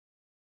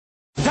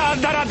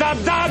da da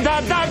da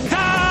da da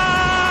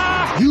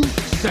da. You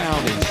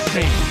sound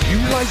insane. You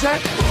realize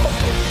that?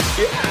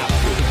 Yeah.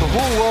 The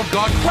whole world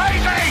gone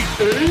crazy.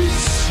 Are you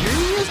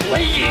serious?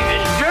 Ladies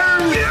and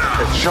germs.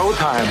 It's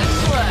showtime.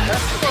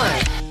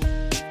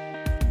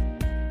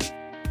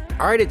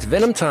 All right, it's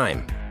Venom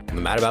time, the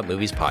Mad About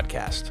Movies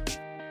podcast.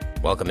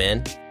 Welcome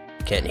in.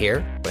 Kent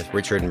here with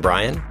Richard and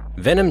Brian.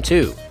 Venom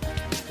 2,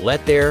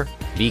 Let There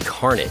Be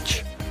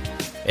Carnage.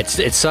 It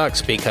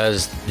sucks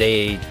because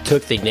they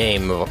took the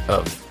name of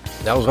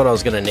that was what I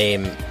was going to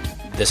name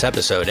this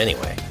episode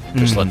anyway.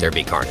 Just Let There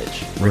Be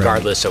Carnage.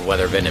 Regardless of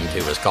whether Venom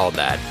 2 was called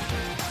that.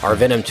 Our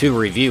Venom 2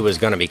 review is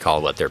going to be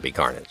called Let There Be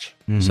Carnage.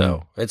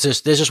 So it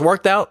just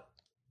worked out.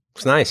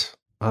 It's nice.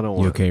 I don't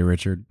You want. okay,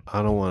 Richard?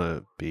 I don't want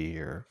to be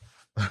here.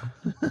 I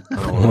I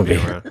don't want to be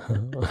around.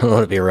 don't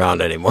want to be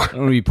around anymore. I don't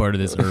want to be part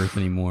of this earth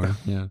anymore.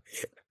 Yeah.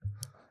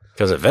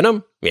 Because of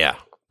Venom? Yeah.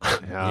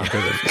 Yeah.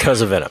 Because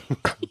of Venom.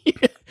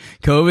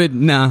 COVID?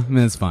 Nah, I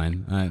mean, it's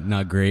fine.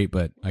 Not great,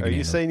 but I can Are you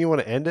handle saying you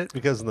want to end it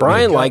because of the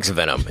Brian makeup? likes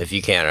Venom, if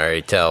you can't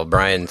already tell.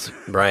 Brian's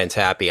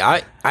happy.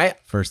 I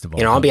First of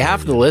all, on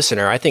behalf of the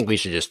listener, I think we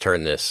should just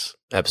turn this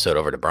episode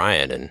over to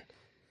Brian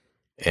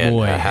and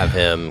Boy. have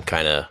him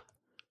kind of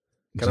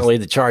Just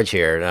lead the charge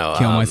here. No,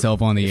 kill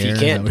myself on the if air. you is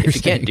that can't what if you're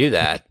you can't saying? do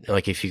that,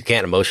 like if you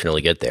can't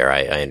emotionally get there,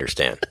 I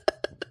understand.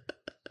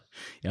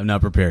 Yeah, I'm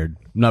not prepared.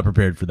 I'm not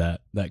prepared for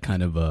that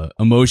kind of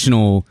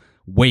emotional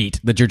weight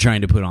that you're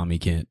trying to put on me,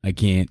 Kent. I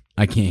can't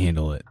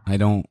handle it. I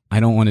don't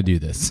want to do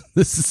this.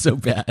 This is so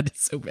bad.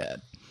 It's so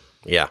bad.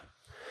 Yeah.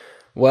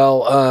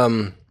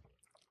 Well,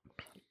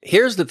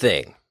 here's the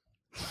thing.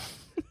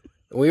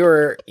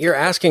 You're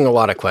asking a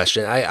lot of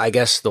questions. I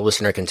guess the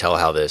listener can tell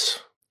how this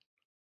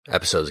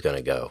episode is going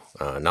to go.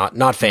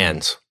 Not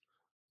fans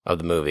of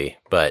the movie,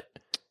 but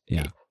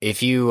Yeah.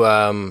 if you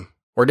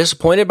were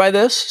disappointed by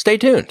this, stay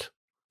tuned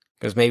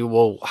because maybe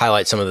we'll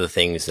highlight some of the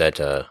things that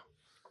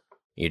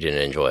you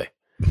didn't enjoy.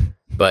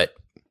 But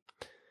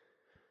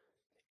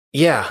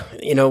yeah,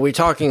 we're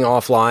talking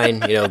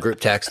offline, group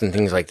text and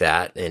things like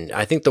that, and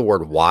I think the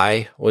word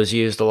 "why" was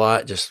used a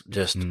lot. Just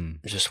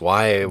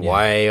why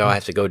I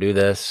have to go do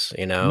this?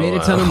 Made a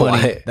ton of money.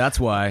 why- That's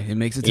why it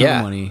makes a ton Yeah.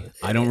 of money.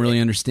 I don't really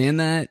understand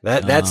that.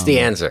 That's the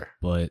answer.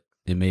 But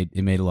it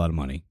made a lot of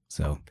money.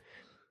 So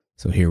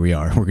here we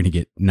are. We're gonna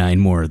get 9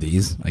 more of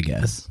these, I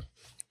guess.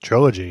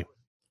 Trilogy.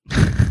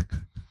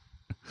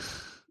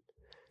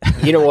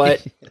 You know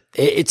what?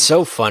 It's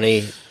so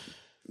funny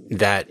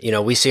that,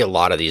 we see a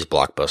lot of these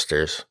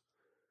blockbusters,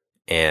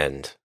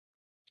 and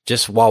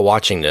just while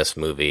watching this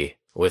movie,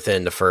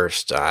 within the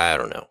first,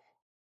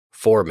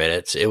 4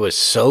 minutes, it was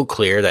so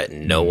clear that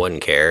no one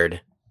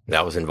cared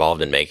that was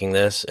involved in making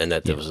this, and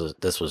that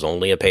this was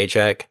only a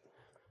paycheck.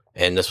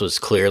 And this was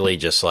clearly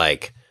just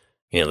like,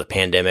 the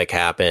pandemic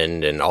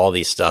happened and all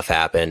these stuff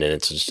happened, and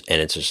it's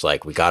just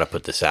like, we got to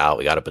put this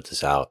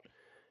out.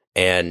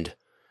 And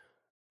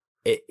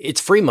it's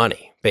free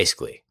money,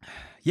 basically.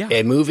 Yeah.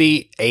 A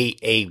movie,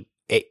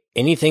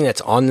 anything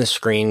that's on the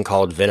screen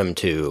called Venom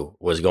 2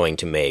 was going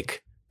to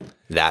make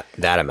that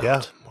amount.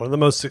 Yeah, one of the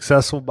most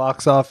successful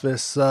box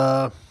office,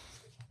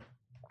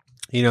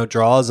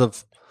 draws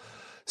of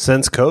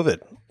since COVID.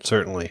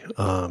 Certainly,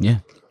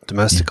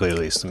 domestically at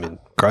least. I mean,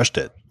 crushed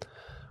it,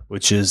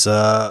 which is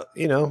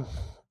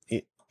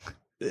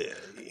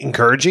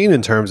encouraging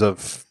in terms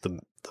of the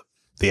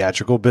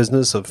theatrical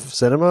business of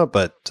cinema.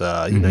 But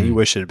you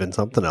wish it had been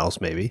something else,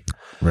 maybe.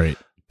 Right.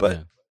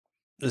 But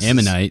this is-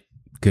 Ammonite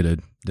could have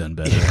done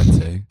better, I'd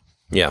say.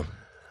 Yeah.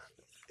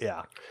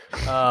 yeah.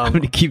 I'm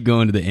going to keep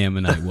going to the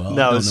Ammonite well. I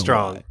No, don't it's know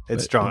strong. why,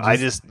 It's but strong.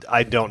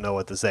 I don't know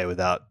what to say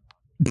without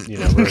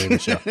ruining the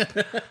show.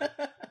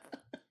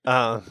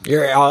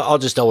 I'll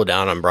just double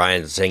down on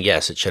Brian saying,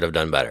 yes, it should have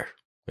done better.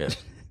 Yeah.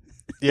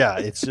 Yeah,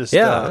 it's just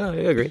I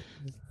agree.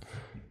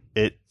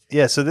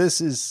 So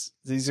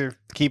these are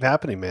keep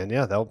happening, man.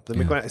 Yeah, they'll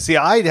make money. See,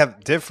 I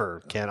have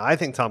differ, Ken. I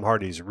think Tom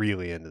Hardy's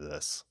really into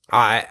this.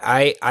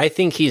 I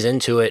think he's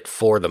into it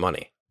for the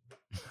money.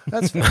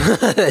 That's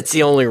That's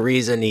the only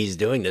reason he's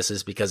doing this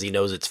is because he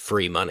knows it's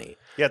free money.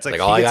 yeah. It's like,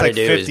 Like, all I it's gotta like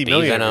do is 50 be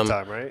million every Venom.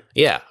 time, right?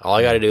 Yeah, all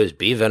I got to do is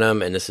be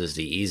Venom, and this is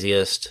the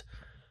easiest.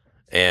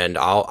 And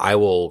I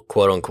will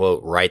quote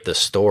unquote write the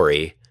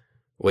story,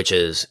 which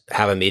is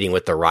have a meeting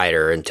with the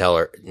writer and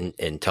tell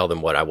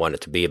them what I want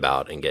it to be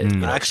about, and get.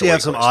 I actually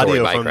have some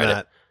audio from credit.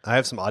 that. I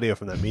have some audio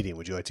from that meeting.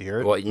 Would you like to hear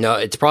it? Well, no,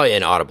 it's probably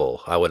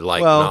inaudible. I would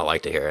not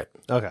like to hear it,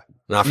 Okay.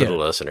 not for Yeah. the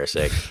listener's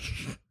sake.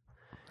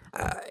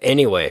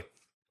 Anyway,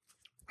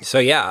 so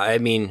yeah, I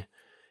mean,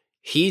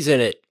 he's in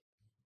it.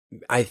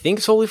 I think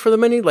solely for the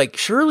money. Like,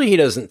 surely he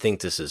doesn't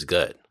think this is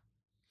good.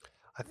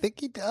 I think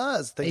he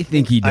does. I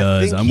think he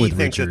does. I'm he with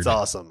thinks Richard. it's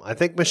awesome. I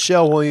think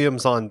Michelle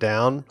Williams on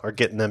down are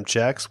getting them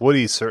checks.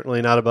 Woody's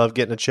certainly not above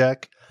getting a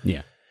check.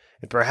 Yeah.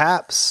 And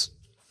perhaps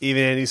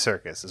even Andy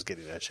Serkis is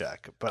getting a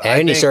check. But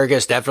Andy I think,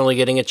 Serkis definitely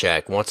getting a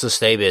check. Wants to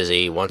stay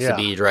busy. Wants to Yeah.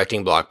 be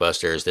directing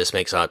blockbusters. This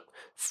makes up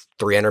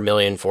 $300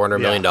 million, $400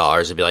 million.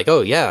 It'd be like,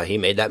 oh yeah, he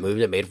made that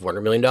movie that made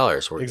 $400 million.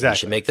 We Exactly.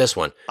 should make this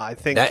one. I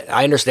think That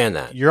I understand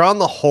that. you're on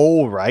the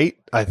whole right.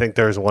 I think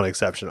there's one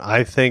exception.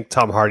 I think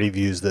Tom Hardy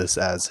views this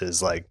as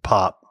his like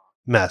pop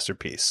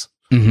masterpiece.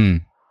 Mm-hmm.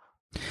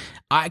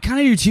 I kind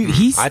of do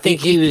too. I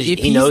think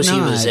he knows he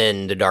was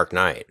in The Dark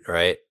Knight,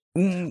 right?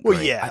 Mm,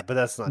 Well, yeah, but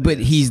that's not. but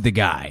his. he's the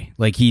guy.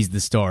 Like he's the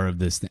star of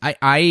this thing.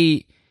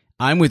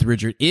 I'm with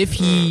Richard. If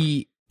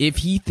he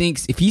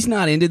thinks if he's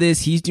not into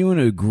this, he's doing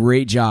a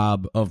great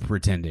job of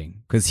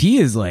pretending because he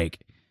is like,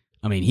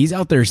 I mean, he's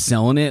out there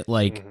selling it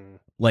like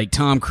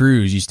Tom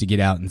Cruise used to get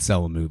out and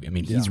sell a movie. I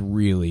mean, he's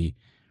really,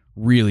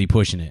 really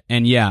pushing it.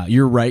 And yeah,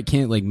 you're right,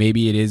 Kent. Like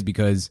maybe it is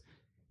because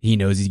he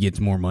knows he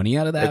gets more money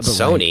out of that. It's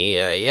but like,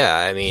 Sony. Yeah,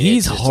 I mean,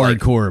 he's it's like-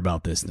 hardcore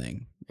about this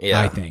thing.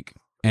 Yeah. I think,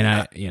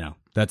 and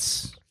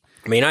that's.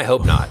 I mean, I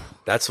hope not.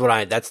 That's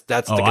what that's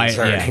the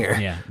concern here.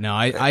 Yeah, no,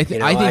 I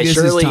think this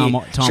surely, is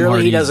Tom surely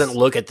Hardy's he doesn't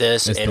look at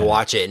this aesthetic. and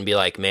watch it and be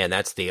like, "Man,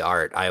 that's the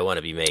art I want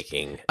to be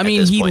making." I mean,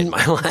 at this point in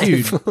my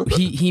life, dude,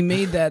 he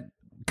made that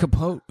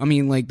Capote. I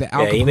mean, like the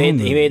Al yeah, Capone he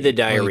movie. made the Like,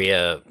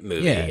 diarrhea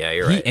movie. Yeah,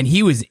 you're right. and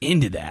he was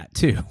into that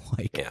too.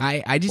 Like Yeah.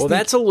 I just Well, think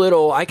that's a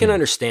little. I can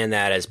understand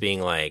that as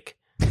being like.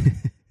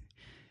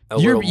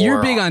 you're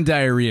more, big on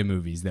diarrhea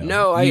movies, though.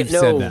 No, I You've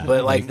said know, that.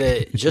 but like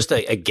just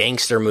a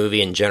gangster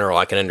movie in general,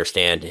 I can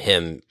understand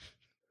him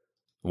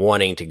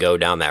wanting to go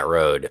down that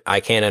road. I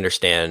can't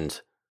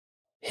understand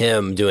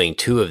him doing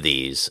two of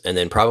these and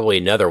then probably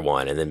another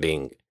one and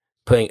then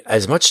putting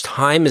as much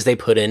time as they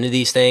put into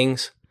these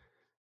things.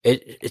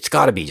 It's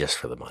got to be just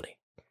for the money.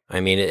 I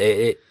mean,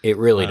 it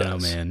really I don't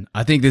does. know, man.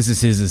 I think this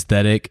is his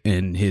aesthetic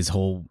and his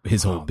whole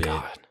Oh bit.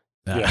 God.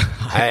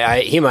 Yeah.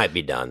 He might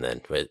be done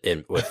then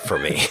for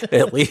me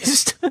at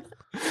least.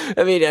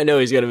 I mean, I know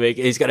he's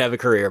gonna have a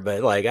career,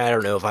 but like I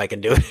don't know if I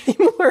can do it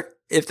anymore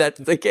if that's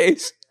the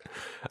case.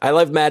 I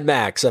love Mad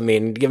Max. I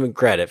mean, give him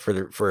credit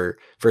for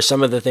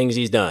some of the things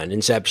he's done.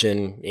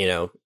 Inception,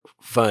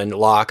 fun.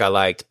 Locke, I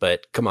liked,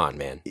 but come on,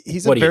 man.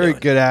 He's What a are you very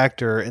doing? good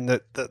actor, and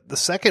the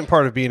second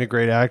part of being a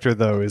great actor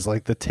though is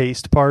like the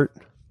taste part.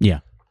 Yeah.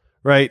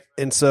 Right,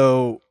 and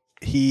so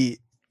he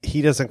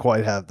doesn't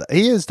quite have that.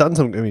 He has done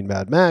some. I mean,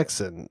 Mad Max,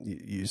 and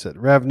you said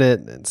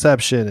Revenant and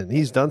Inception, and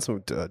he's done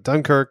some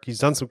Dunkirk. He's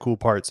done some cool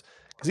parts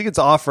because he gets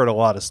offered a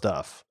lot of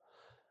stuff,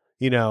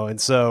 And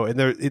so,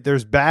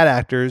 there's bad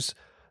actors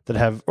that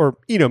have, or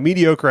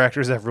mediocre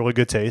actors that have really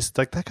good taste.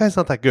 Like that guy's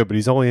not that good, but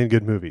he's only in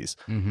good movies.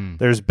 Mm-hmm.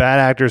 There's bad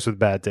actors with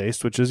bad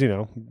taste, which is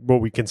what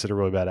we consider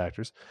really bad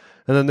actors.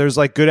 And then there's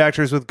like good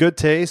actors with good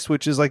taste,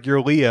 which is like your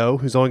Leo,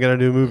 who's only going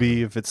to do a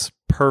movie if it's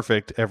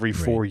perfect every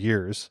 4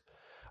 years.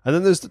 And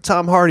then there's the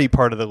Tom Hardy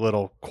part of the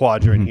little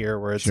quadrant here,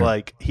 where it's Sure.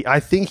 like I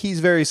think he's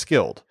very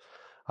skilled.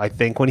 I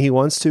think when he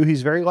wants to,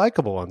 he's very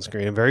likable on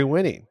screen and very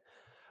winning.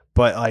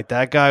 But like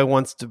that guy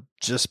wants to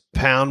just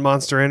pound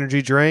Monster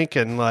Energy drink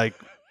and like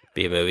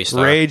Be a movie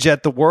star. rage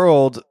at the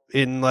world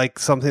in like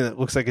something that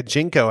looks like a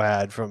Jinko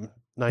ad from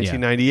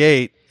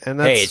 1998. And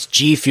that's Hey, it's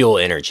G Fuel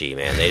Energy,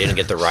 man. They didn't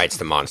get the rights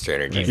to Monster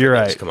Energy. for You're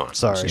this. right. Come on,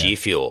 Sorry. It's G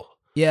Fuel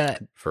Yeah.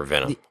 for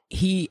Venom.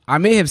 I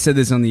may have said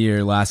this on the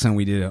air last time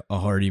we did a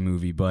Hardy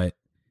movie, but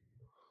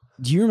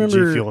do you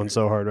remember? G feeling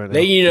so hard right now.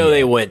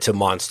 They went to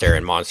Monster,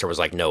 and Monster was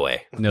like, "No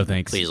way, No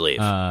thanks. please leave,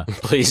 Uh,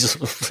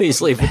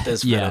 please leave with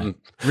this Yeah. Venom,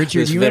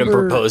 Richard, this you Venom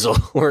remember- proposal.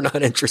 We're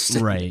not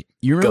interested." Right.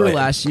 You Go remember ahead.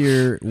 last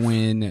year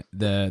when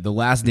the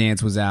Last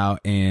Dance was out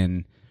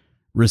and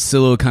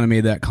Russillo kind of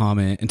made that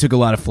comment and took a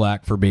lot of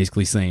flack for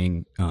basically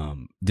saying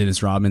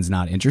Dennis Rodman's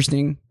not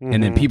interesting,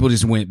 and then people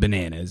just went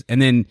bananas.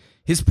 And then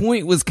his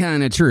point was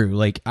kind of true.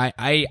 Like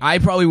I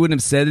probably wouldn't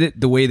have said it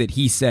the way that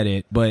he said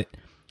it, but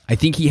I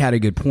think he had a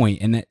good point.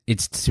 And that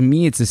it's, to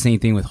me, it's the same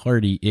thing with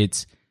Hardy.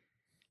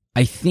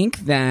 I think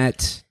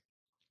that.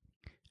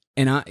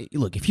 And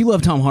look, if you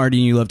love Tom Hardy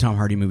and you love Tom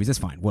Hardy movies, that's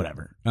fine.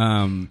 Whatever.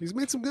 He's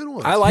made some good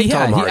ones. I like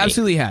Tom Hardy. He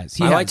absolutely has.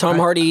 I like Tom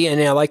Hardy, and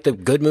I like the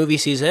good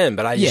movies he's in,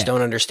 but I just Yeah.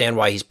 don't understand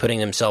why he's putting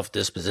himself in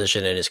this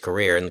position in his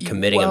career and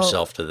committing Well,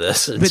 himself to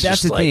this. It's But that's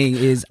just the like, thing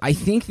is, I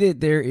think that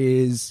there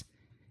is.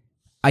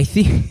 I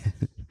think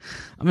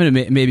I'm gonna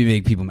maybe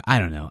make people. I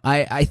don't know.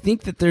 I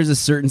think that there's a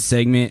certain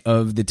segment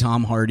of the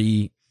Tom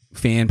Hardy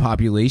fan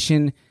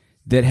population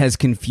that has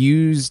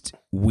confused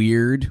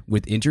weird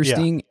with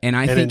interesting, and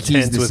I And think he's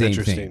intense the with same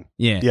interesting. thing.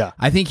 Yeah, Yeah.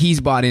 I think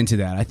he's bought into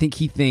that. I think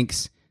he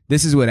thinks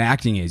this is what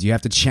acting is. You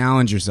have to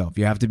challenge yourself.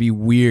 You have to be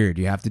weird.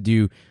 You have to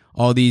do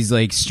all these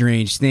like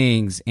strange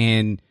things,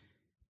 and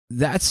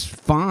that's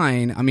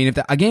fine. I mean, if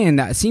that, again,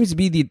 that seems to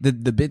be the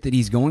bit that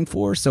he's going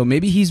for. So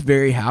maybe he's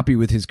very happy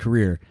with his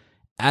career.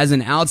 As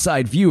an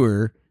outside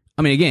viewer,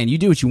 I mean, again, you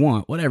do what you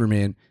want, whatever,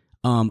 man.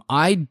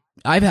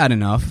 I've had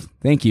enough.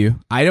 Thank you.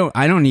 I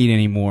don't need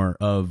any more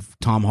of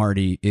Tom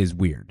Hardy is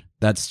weird.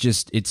 That's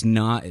just it's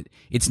not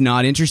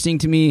interesting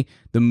to me.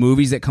 The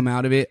movies that come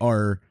out of it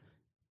are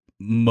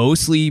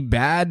mostly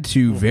bad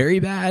to very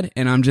bad,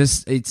 and I'm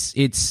just it's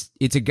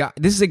a guy.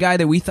 This is a guy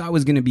that we thought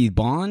was going to be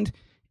Bond,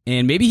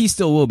 and maybe he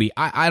still will be.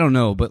 I don't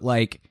know, but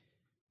like,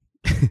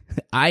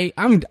 I'm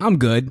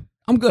good.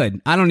 I'm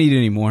good. I don't need it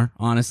anymore.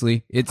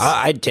 Honestly,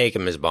 I'd take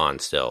him as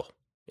Bond still,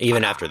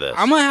 even after this.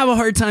 I'm gonna have a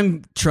hard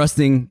time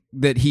trusting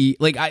that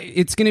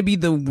it's gonna be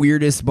the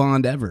weirdest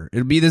Bond ever.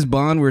 It'll be this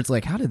Bond where it's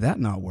like, how did that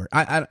not work?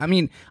 I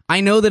mean,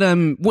 I know that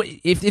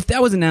if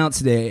that was announced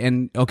today,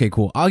 and okay,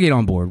 cool, I'll get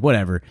on board,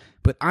 whatever.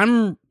 But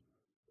I'm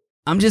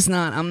just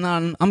not.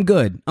 I'm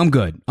good. I'm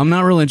good. I'm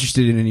not real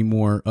interested in any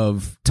more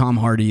of Tom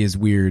Hardy is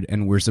weird,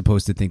 and we're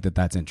supposed to think that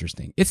that's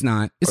interesting. It's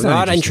not. I'm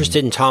not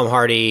interested in Tom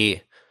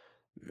Hardy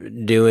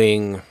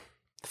doing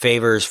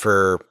favors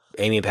for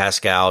Amy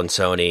Pascal and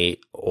Sony,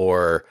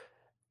 or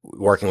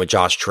working with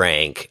Josh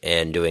Trank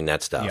and doing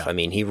that stuff. Yeah. I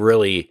mean,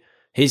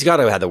 he's got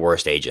to have the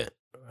worst agent.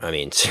 I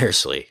mean,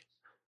 seriously,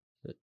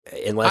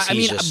 unless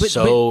he's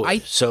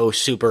so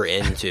super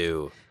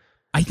into.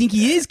 I think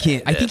he is,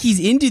 Kent. I think he's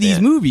into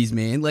these movies,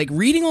 man. Like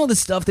reading all the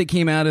stuff that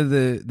came out of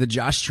the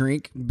Josh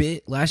Trank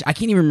bit last. I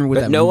can't even remember what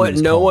that movie was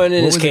called. No one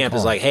in his camp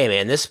is like, "Hey,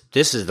 man, this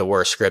is the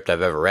worst script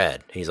I've ever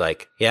read." He's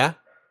like, "Yeah,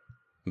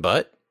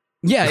 but."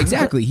 Yeah,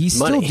 exactly. He's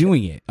still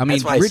doing it. I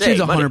mean, Richard's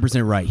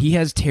 100% right. He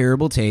has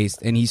terrible taste,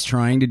 and he's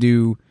trying to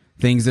do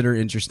things that are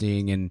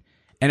interesting. And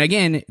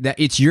again, that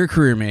it's your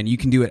career, man. You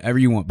can do whatever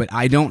you want, but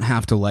I don't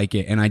have to like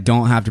it, and I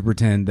don't have to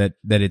pretend that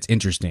it's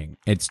interesting.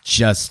 It's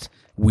just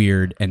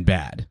weird and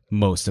bad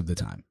most of the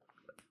time.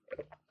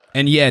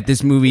 And yet,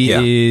 this movie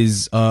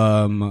is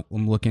I'm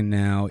looking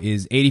now,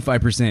 is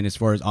 85% as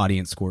far as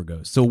audience score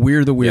goes. So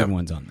we're the weird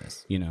ones on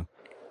this, you know.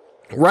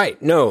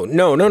 Right. No.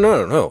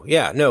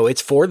 Yeah, no,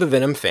 it's for the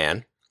Venom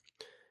fan.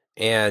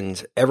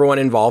 And everyone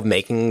involved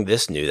making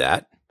this knew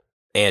that.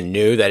 And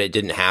knew that it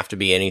didn't have to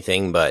be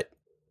anything but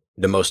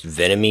the most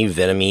venomy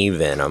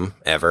Venom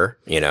ever,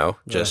 you know?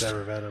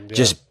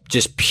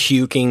 Just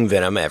puking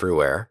Venom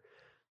everywhere.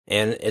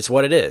 And it's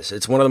what it is.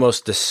 It's one of the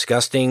most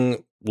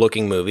disgusting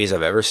looking movies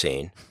I've ever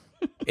seen.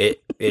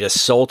 It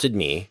assaulted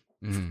me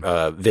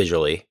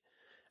visually.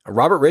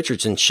 Robert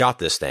Richardson shot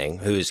this thing,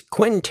 who's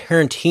Quentin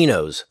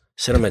Tarantino's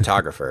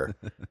cinematographer.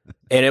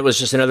 And it was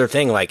just another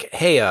thing like,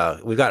 hey,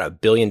 we've got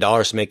 $1 billion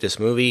to make this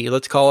movie.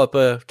 Let's call up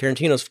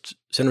Tarantino's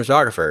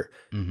cinematographer.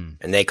 Mm-hmm.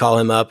 And they call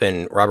him up,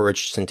 and Robert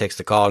Richardson takes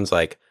the call and is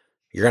like,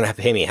 you're going to have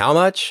to pay me how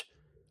much?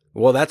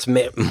 Well, that's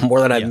more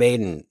than I've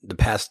made in the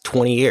past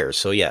 20 years.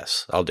 So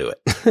yes, I'll do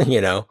it.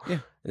 You know,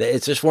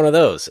 it's just one of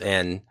those,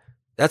 and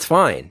that's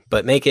fine,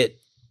 but make it,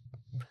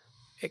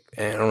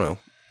 I don't know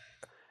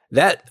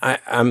that.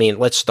 I mean,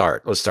 let's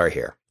start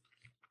here.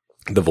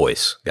 The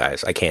voice,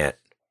 guys. I can't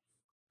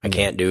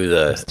do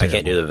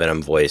the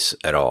Venom voice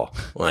at all.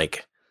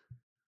 Like,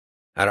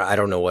 I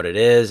don't know what it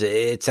is.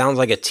 It sounds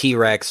like a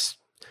T-Rex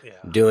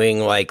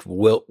doing like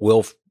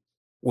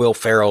Will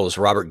Ferrell's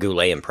Robert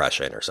Goulet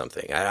impression or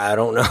something. I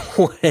don't know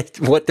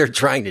what they're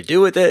trying to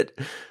do with it.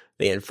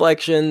 The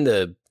inflection,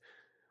 the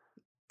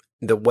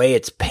way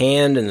it's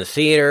panned in the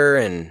theater,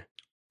 and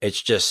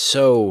it's just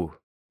so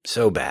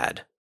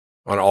bad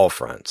on all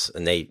fronts.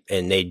 And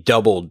they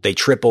doubled, they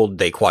tripled,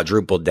 they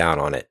quadrupled down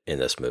on it in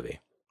this movie.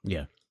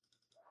 Yeah.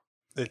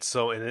 It's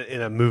so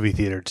in a movie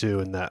theater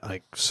too, in that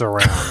like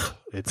surround.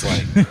 It's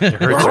like it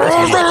hurts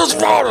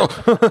your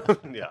teeth.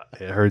 Yeah,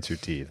 it hurts your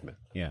teeth, man.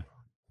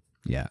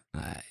 Yeah.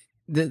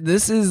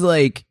 This is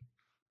like,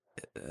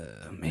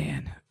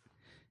 man.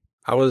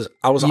 I was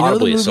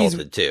audibly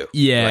assaulted too.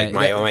 Yeah, like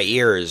my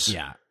ears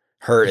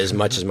hurt as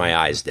much as my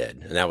eyes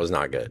did, and that was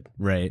not good.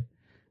 Right.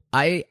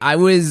 I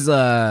was.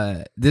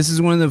 This is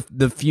one of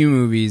the few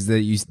movies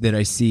that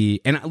I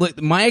see, and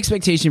look, my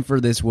expectation for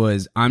this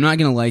was I'm not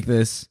gonna like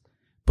this.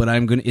 But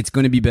it's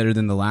gonna be better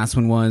than the last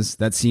one was.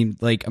 That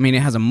seemed like, I mean,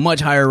 it has a much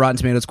higher Rotten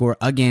Tomato score.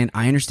 Again,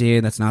 I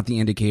understand that's not the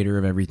indicator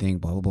of everything,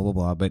 blah, blah, blah, blah,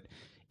 blah. But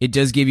it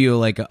does give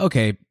you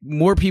okay,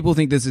 more people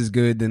think this is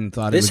good than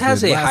thought this it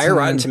was good. This has a higher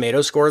Rotten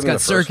Tomato score than the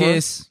first one? It's got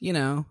Circus, you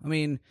know, I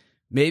mean,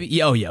 maybe,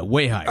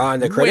 way higher. On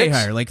the critics?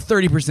 Way higher, like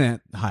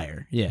 30%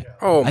 higher, yeah.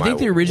 Oh, I think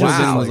the original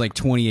one was like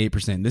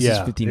 28%. This is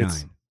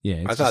 59%.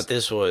 Yeah, I thought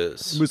this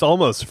was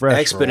almost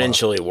fresh,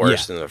 exponentially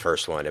worse than the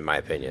first one, in my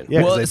opinion.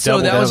 Yeah, well,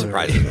 so that was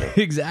surprising.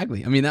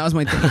 Exactly. I mean, that was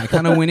my thing. I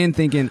kind of went in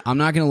thinking I'm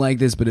not going to like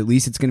this, but at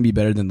least it's going to be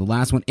better than the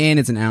last one, and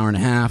it's an hour and a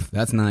half.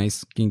 That's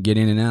nice. You can get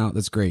in and out.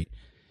 That's great.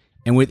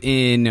 And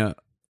within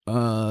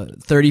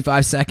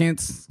 35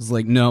 seconds, it's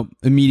like no.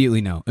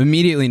 Immediately no.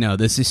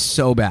 This is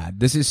so bad.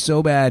 This is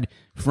so bad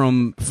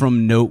from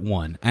note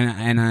one,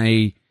 and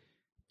I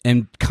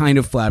am kind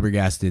of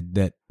flabbergasted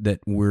that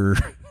we're.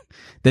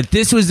 That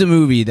this was the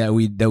movie that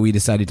we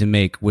decided to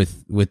make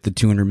with the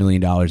 $200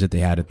 million that they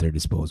had at their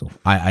disposal.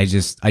 I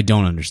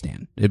don't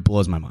understand. It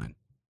blows my mind.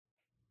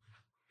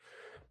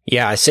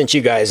 Yeah, I sent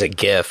you guys a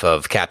GIF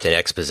of Captain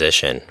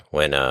Exposition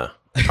when I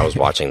was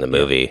watching the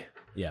movie.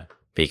 Yeah,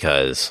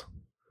 because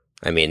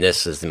I mean,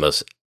 this is the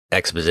most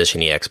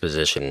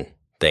exposition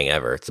thing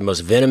ever. It's the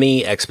most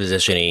venomy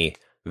exposition-y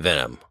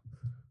Venom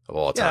of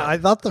all time. Yeah, I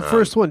thought the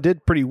first one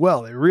did pretty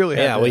well. It really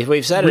had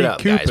we've set it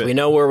up, guys. We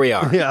know where we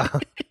are. Yeah.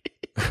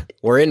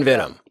 We're in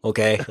Venom.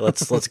 Okay,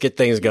 let's get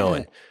things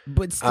going.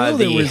 But still,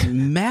 there was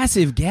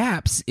massive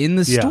gaps in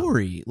the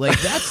story. Like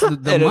that's the In a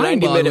 90-minute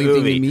mind-boggling thing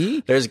movie, to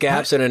me. there's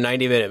gaps in a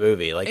 90-minute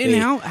movie. Like, And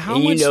how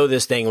and much- you know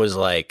this thing was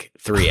like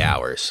 3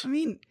 hours, I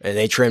mean, and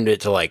they trimmed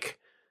it to like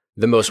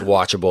the most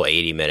watchable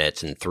 80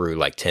 minutes and threw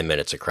like 10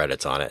 minutes of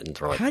credits on it, and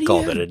they're How like, do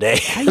called you it have- a day.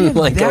 how do you have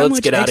Like, that let's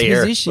much get out of here.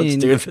 Let's exposition?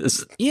 do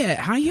this.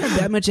 yeah, how do you have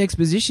that much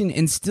exposition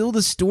and still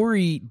the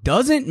story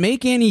doesn't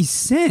make any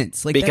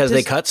sense? Like Because that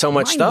they just cut so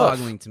much stuff.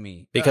 mind-boggling to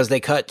me. Because they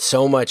cut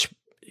so much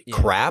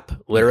crap,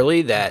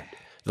 literally, that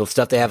the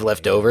stuff they have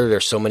left over,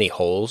 there's so many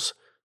holes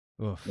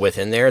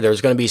within there.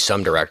 There's going to be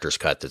some director's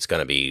cut that's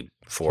going to be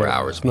 4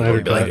 hours. People Snyder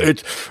will be like,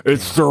 cut.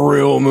 it's the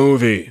real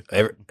movie.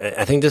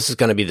 I think this is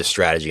going to be the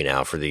strategy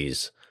now for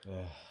these.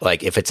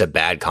 Like, if it's a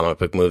bad comic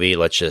book movie,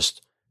 let's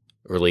just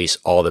release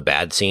all the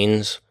bad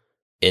scenes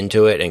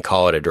into it and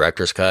call it a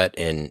director's cut,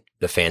 and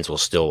the fans will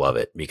still love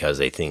it because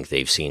they think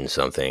they've seen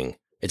something.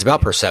 It's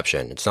about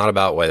perception. It's not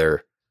about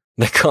whether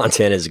the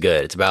content is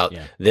good. It's about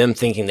them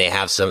thinking they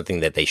have something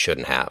that they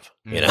shouldn't have,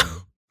 you know?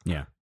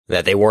 Yeah.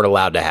 That they weren't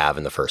allowed to have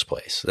in the first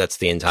place. That's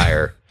the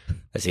entire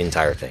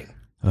thing.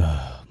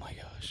 Oh my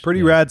gosh.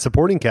 Pretty rad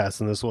supporting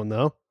cast in this one,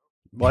 though.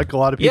 Like a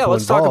lot of people. Yeah,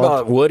 let's talk involved.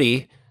 about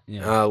Woody.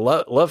 Yeah.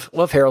 Love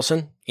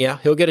Harrelson. Yeah,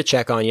 he'll get a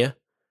check on you.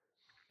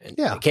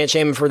 Yeah. Can't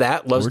shame him for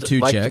that. Loves Or to, two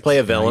like checks. to play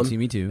a Right, villain.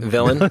 me too.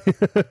 Villain.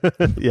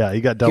 Yeah,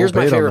 you got double Here's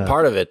my paid on favorite that.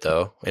 part of it,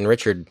 though. And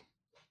Richard,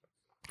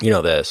 you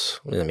know this.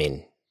 I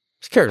mean,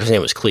 his character's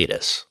name was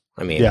Cletus.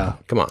 I mean, Yeah.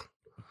 come on.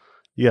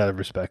 You got to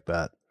respect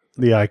that.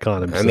 The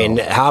icon himself. I mean,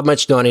 how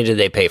much money did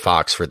they pay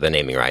Fox for the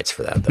naming rights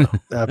for that, though?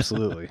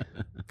 absolutely.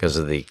 Because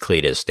of the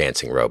Cletus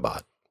dancing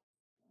robot.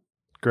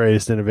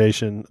 Greatest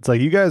innovation. It's like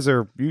you guys I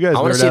want to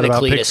nerd see out the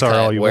about Cletus Pixar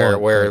all cut you where,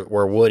 want.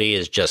 where Woody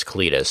is just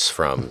Cletus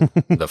from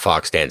the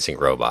Fox dancing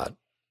robot.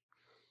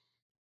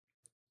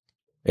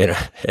 In a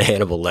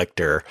Hannibal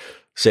Lecter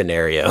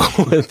scenario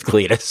with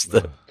Cletus,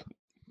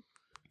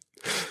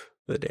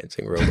 the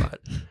dancing robot.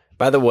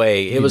 By the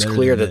way, it was better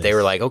clear than that they this.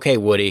 were like, okay,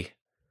 Woody.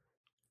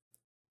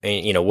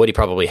 And, you know, Woody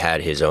probably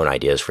had his own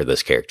ideas for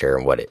this character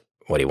and what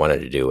he wanted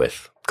to do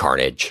with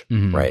Carnage,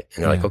 Mhm. right?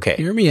 And they're like, Yeah. okay,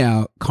 Hear me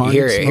out. Carnage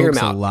Hear him smokes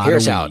out. a lot Hear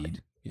us of out.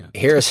 weed. Yeah.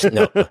 here's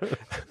no.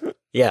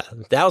 Yeah,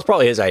 that was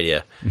probably his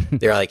idea.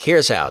 They're like,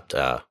 here's out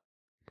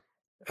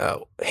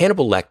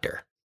Hannibal Lecter.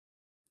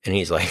 And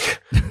he's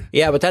like,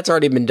 yeah, but that's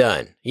already been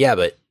done. Yeah,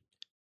 but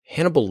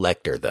Hannibal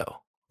Lecter, though.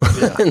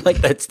 And like,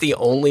 that's the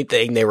only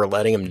thing they were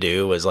letting him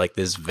do was like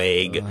this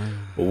vague,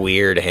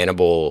 weird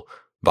Hannibal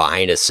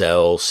behind a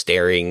cell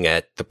staring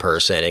at the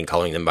person and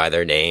calling them by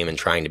their name and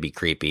trying to be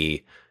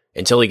creepy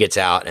until he gets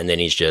out. And then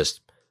he's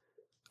just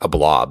a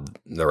blob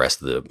the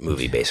rest of the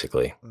movie,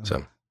 basically.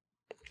 So,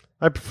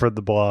 I prefer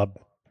the Blob.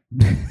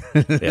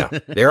 yeah.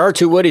 There are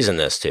two Woodies in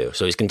this, too.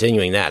 So he's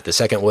continuing that. The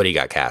second Woody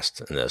got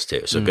cast in this,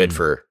 too. So good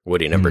for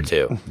Woody number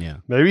 2. Yeah.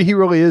 Maybe he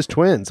really is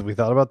twins. If we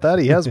thought about that,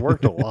 he has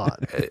worked a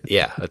lot.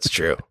 Yeah, that's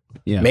true.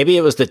 Yeah. Maybe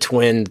it was the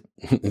twin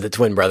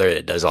brother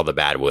that does all the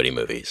bad Woody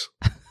movies.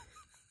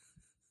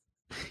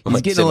 He's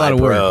Like getting a lot of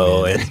work.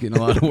 Semi-Pro Man. and- He's getting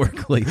a lot of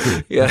work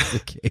lately. Yeah. That's the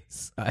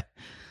case.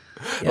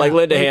 Like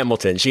Linda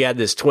Hamilton. She had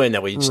this twin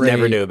that we just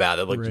never Right. knew about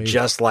that looked Right.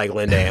 just like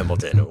Linda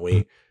Hamilton.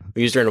 We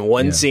used her in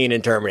one Yeah. scene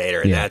in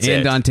Terminator, and Yeah, that's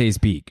in it. Dante's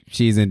Peak.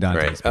 She's in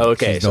Dante's Right. Peak. Oh,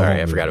 okay. She's the Sorry,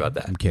 whole I forgot movie. about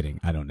that. I'm kidding.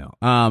 I don't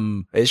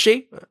know. Is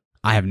she?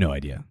 I have no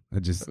idea. I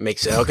just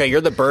Makes sense. Okay,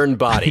 you're the burned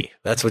body.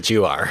 That's what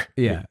you are.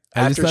 yeah.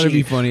 I just thought it'd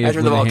be funny if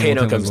after the Linda volcano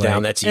Hamilton comes was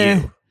down, like, that's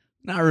you.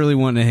 Not really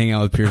wanting to hang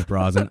out with Pierce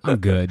Brosnan. I'm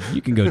good.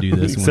 You can go do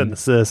this Send one.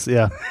 assist.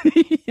 Yeah.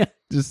 Yeah,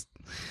 just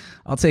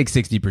I'll take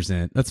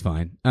 60%. That's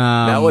fine.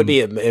 That would be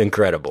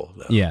incredible.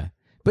 Though. Yeah.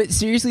 But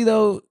seriously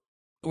though,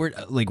 we're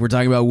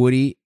talking about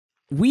Woody.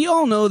 We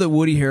all know that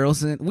Woody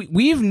Harrelson.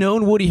 We've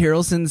known Woody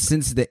Harrelson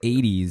since the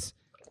 80s.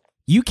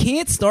 You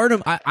can't start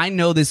him. I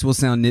know this will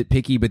sound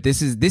nitpicky, but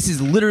this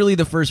is literally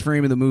the first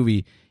frame of the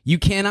movie. You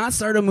cannot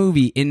start a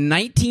movie in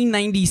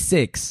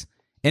 1996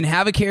 and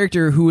have a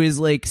character who is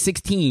like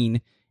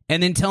 16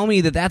 and then tell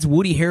me that that's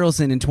Woody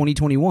Harrelson in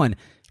 2021.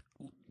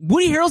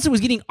 Woody Harrelson was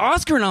getting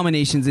Oscar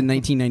nominations in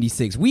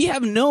 1996. We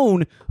have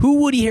known who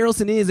Woody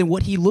Harrelson is and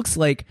what he looks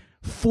like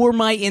for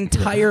my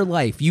entire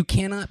life. You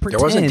cannot pretend.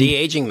 There wasn't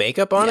de-aging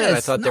makeup on it? I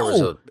Yes, thought there was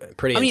no. a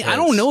pretty I mean, I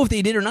intense- don't know if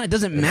they did or not. It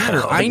doesn't matter.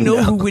 No, I know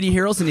no. who Woody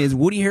Harrelson is.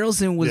 Woody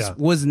Harrelson Yeah.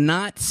 was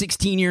not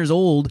 16 years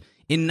old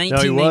in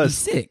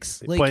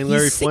 1996. Like, playing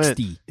Larry he's Flint.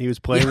 60. He was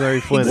playing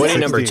Larry Flint. at Woody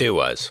number 16. 2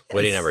 was.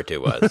 Woody number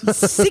 2 was. He's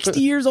 60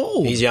 years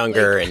old. He's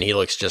younger and he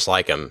looks just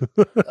like him.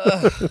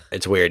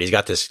 It's weird. He's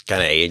got this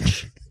kind of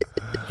age,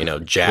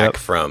 Jack Yep.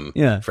 from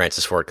Yeah.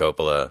 Francis Ford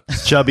Coppola.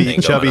 Chubby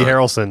thing Chubby going on.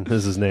 Harrelson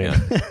is his name.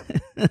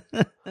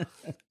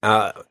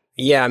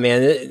 Yeah,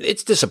 man,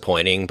 it's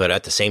disappointing, but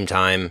at the same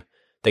time,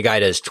 the guy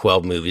does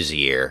 12 movies a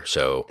year,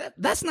 so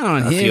That's not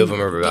on A him. few of them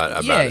are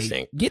about yeah, the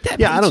same. Get that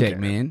Yeah, I don't paycheck, care.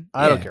 man.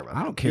 I don't Yeah, care about I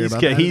that. don't care He's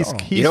about ca- that he's-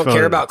 at all. he's you don't fun.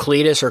 care about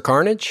Cletus or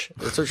Carnage?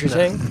 That's what you're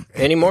saying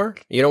anymore?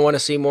 You don't want to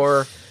see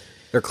more?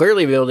 They're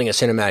clearly building a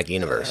cinematic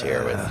universe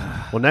here with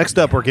Well, next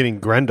up, we're getting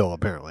Grendel,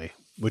 apparently,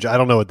 which I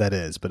don't know what that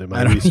is, but in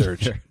my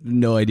research.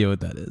 No idea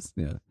what that is.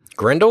 Yeah.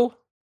 Grendel.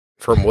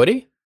 From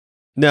Woody?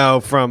 No,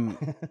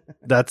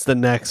 that's the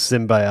next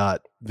symbiote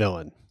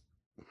villain.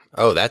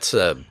 Oh, that's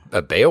a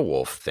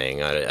Beowulf thing.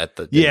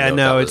 Didn't know No,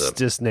 that was it's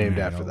just named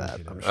after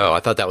that. I'm sure. Oh, I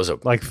thought that was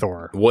Like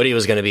Thor. Woody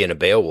was going to be in a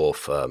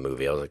Beowulf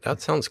movie. I was like,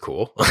 that sounds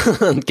cool.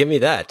 Give me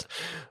that.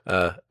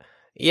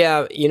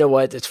 Yeah, you know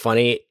what? It's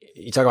funny.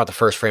 You talk about the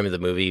first frame of the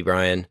movie,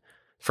 Brian.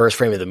 First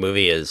frame of the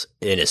movie is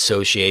in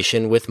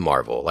association with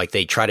Marvel. Like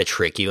they try to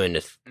trick you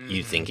into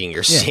you thinking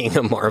you're seeing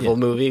a Marvel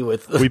movie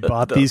with. We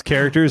bought these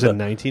characters in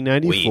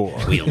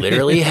 1994. We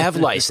literally have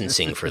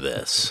licensing for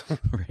this,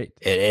 Right.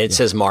 and it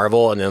says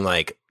Marvel, and then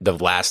like the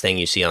last thing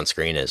you see on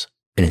screen is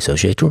in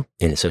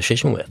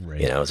association with.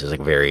 Right. You know, it's just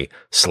like very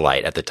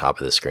slight at the top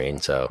of the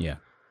screen. So Yeah.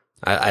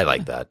 I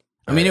like that.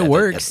 I mean, it think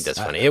works. that's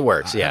funny. It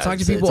works. Yeah, I talk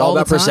to It's people all all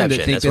about the time perception.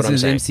 that think That's what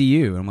this I'm is saying.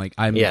 MCU. I'm like,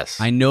 Yes.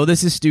 I know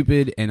this is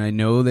stupid, and I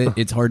know that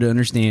it's hard to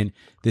understand.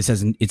 It's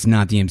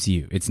not the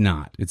MCU. It's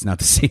not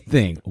the same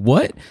thing.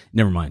 What?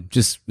 Never mind.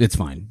 It's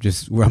fine. I'm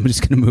just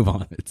gonna move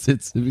on.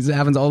 It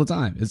happens all the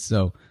time.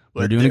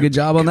 We're doing a good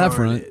job on that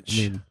front. I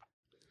mean,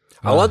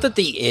 I want that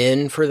the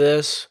end for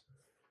this.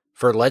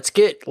 For let's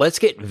get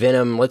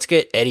Venom. Let's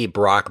get Eddie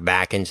Brock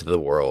back into the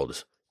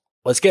world.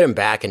 Let's get him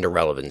back into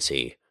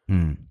relevancy.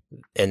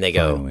 And they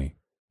go. finally.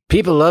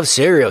 People love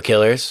serial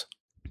killers.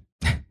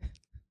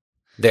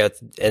 And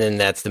then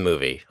that's the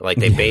movie. Like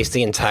they base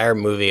the entire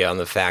movie on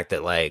the fact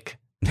that like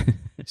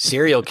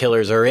serial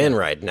killers are in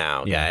right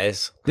now,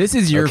 guys. This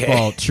is your Okay.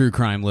 fault, true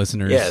crime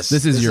listeners. Yes,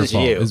 this is your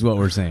fault, you. is what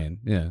we're saying.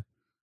 Yeah.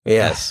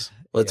 Yes.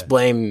 Let's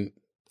blame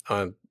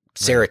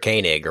Sarah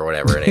Koenig or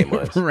whatever her name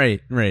was.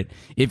 Right.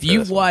 If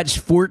you've watched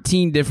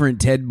 14 different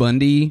Ted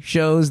Bundy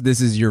shows, this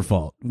is your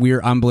fault.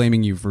 I'm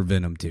blaming you for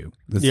Venom too.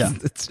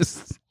 It's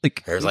just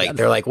like They're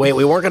like, wait,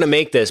 we weren't going to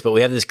make this, but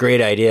we have this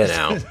great idea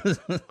now.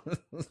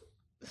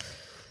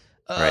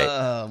 Right.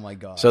 Oh my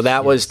god. So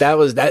that was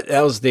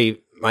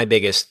my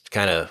biggest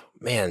kind of,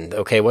 man,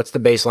 okay, what's the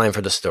baseline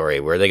for the story?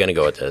 Where are they going to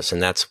go with this?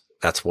 And that's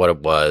what it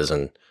was,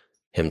 and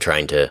him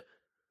trying to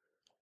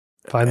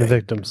Find the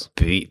victims.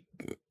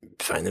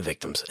 find the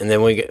victims. And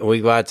then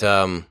we got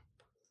him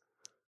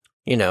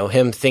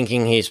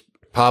thinking he's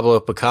Pablo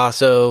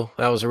Picasso.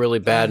 That was a really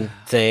bad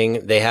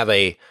thing. They have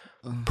a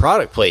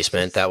product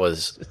placement that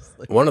was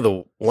one of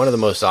the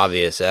most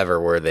obvious ever,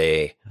 where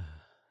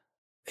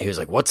he was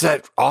like, "What's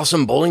that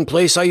awesome bowling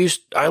place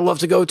I love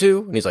to go to?"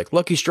 And he's like,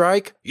 "Lucky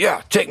Strike?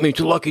 Yeah, take me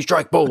to Lucky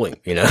Strike Bowling."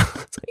 You know?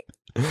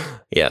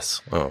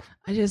 Yes. Oh,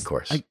 of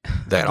course.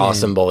 That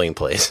awesome bowling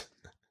place.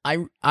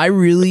 I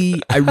really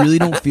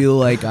don't feel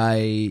like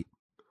I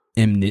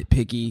am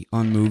nitpicky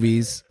on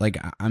movies. Like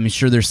I'm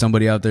sure there's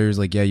somebody out there who's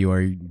like, yeah, you are,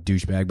 you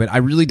douchebag, but I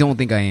really don't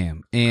think I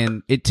am.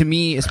 And it, to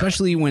me,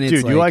 especially when it's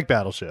you like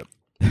Battleship.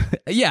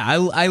 Yeah,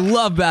 I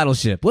love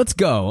Battleship. Let's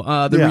go.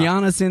 The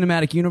Rihanna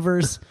cinematic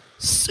universe,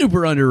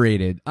 super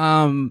underrated.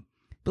 But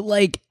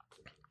like,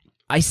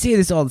 I say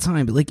this all the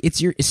time, but like,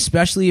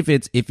 especially if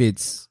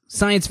it's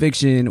science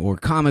fiction or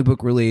comic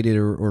book related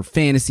or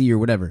fantasy or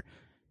whatever,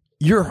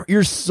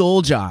 your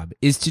sole job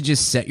is to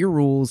just set your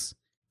rules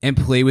and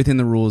play within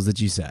the rules that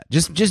you set.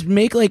 Just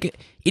make like,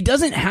 it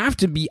doesn't have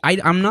to be,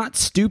 I'm not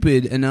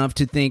stupid enough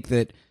to think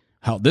that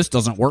how this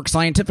doesn't work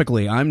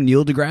scientifically. I'm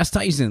Neil deGrasse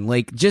Tyson.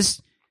 Like,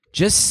 just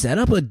set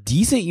up a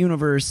decent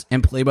universe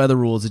and play by the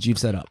rules that you've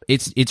set up.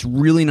 It's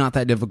really not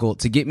that difficult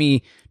to get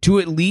me to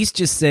at least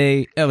just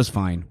say, that was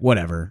fine,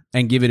 whatever,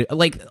 and give it,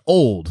 like,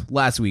 Old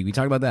last week. We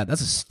talked about that.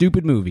 That's a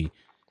stupid movie.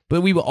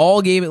 But we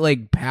all gave it,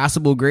 like,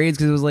 passable grades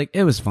because it was like,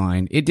 it was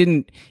fine. It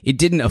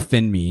didn't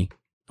offend me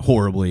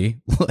horribly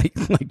like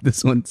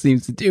this one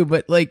seems to do.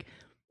 But, like,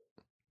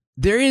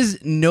 there is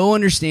no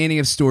understanding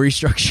of story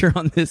structure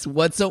on this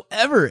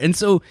whatsoever. And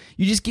so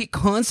you just get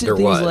constant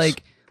things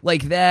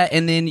like that.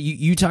 And then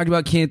you talked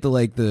about Kent,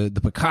 the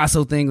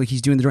Picasso thing, like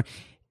he's doing the drawing.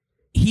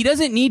 He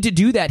doesn't need to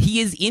do that. He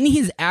is in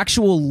his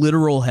actual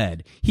literal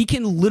head. He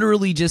can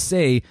literally just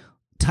say,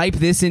 type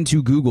this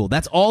into Google.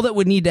 That's all that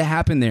would need to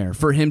happen there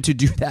for him to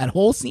do that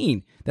whole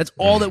scene. That's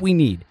all that we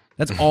need.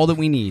 That's all that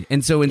we need.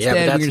 And so instead,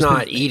 yeah, but that's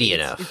not Edie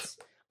enough.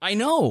 I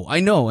know,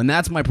 and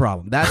that's my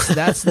problem. That's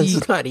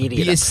the not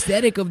Edie enough.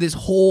 Aesthetic of this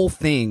whole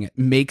thing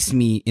makes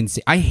me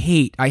insane. I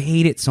hate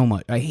it so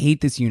much. I hate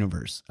this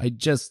universe. I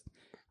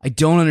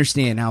don't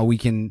understand how we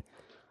can.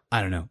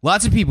 I don't know.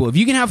 Lots of people, if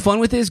you can have fun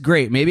with this,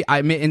 great. Maybe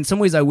in some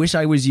ways, I wish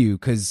I was you,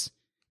 because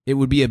it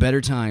would be a better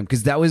time.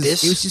 Because it was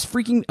just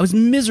freaking. I was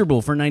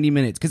miserable for 90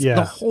 minutes because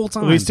the whole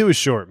time. At least it was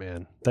short,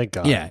 man. Thank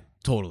God. Yeah,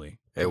 totally.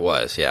 It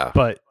was, yeah.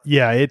 But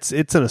yeah, it's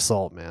an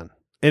assault, man,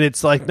 and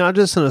it's like not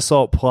just an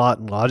assault plot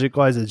and logic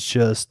wise. It's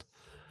just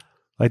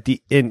like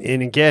and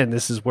again,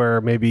 this is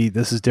where maybe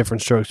this is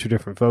different strokes for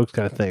different folks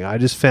kind of thing. I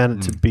just found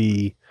it to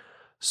be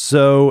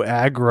so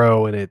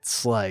aggro, and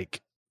it's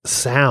like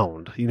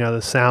sound.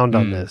 The sound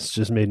on this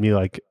just made me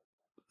like,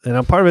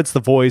 and part of it's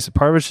the voice,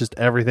 part of it's just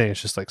everything.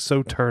 It's just like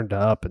so turned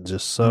up and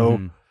just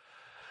so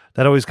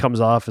that always comes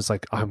off as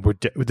like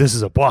this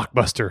is a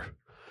blockbuster.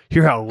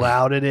 Hear how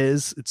loud it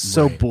is. It's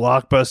so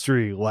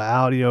blockbustery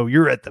loud.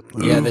 You're at the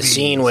movie. Yeah, the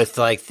scene with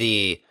like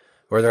the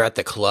where they're at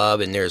the club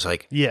and there's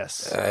like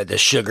Yes. the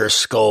Sugar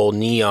Skull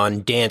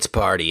Neon Dance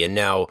Party, and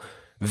now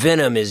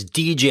Venom is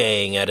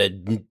DJing at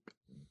a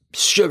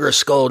Sugar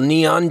Skull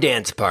Neon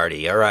Dance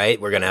Party. All right,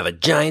 we're gonna have a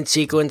giant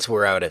sequence.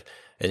 We're out at,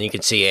 and you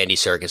can see Andy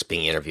Serkis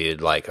being interviewed.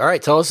 Like, all right,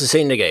 tell us the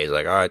scene today. He's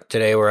like, all right,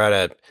 today we're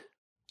at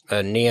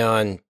a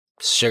neon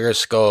Sugar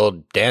Skull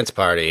dance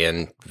party,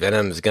 and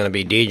Venom's gonna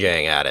be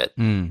DJing at it,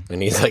 and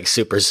he's like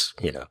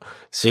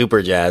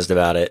super jazzed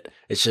about it.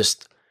 It's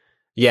just,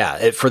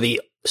 for the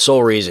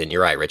sole reason,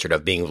 you're right, Richard,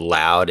 of being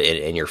loud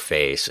in your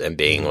face and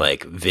being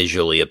like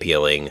visually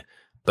appealing,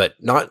 but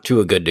not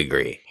to a good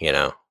degree,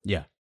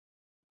 Yeah.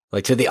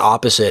 like to the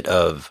opposite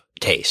of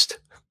taste,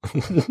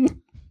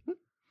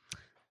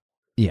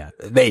 Yeah.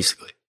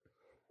 basically.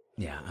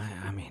 Yeah.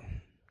 I mean,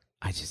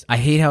 I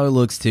hate how it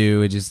looks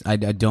too. It just, I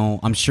don't,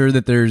 I'm sure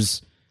that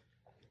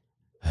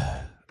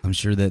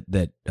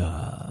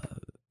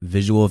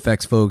visual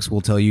effects folks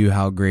will tell you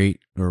how great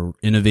or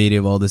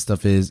innovative all this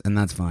stuff is, and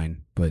that's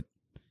fine. But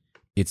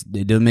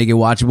it doesn't make it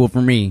watchable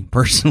for me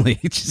personally.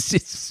 It's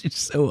just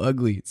so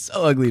ugly. It's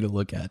so ugly to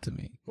look at to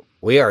me.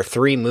 We are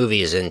 3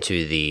 movies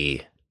into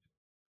the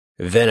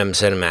Venom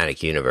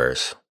cinematic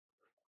universe,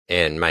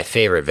 and my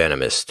favorite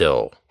Venom is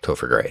still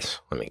Topher Grace.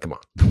 I mean, come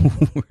on.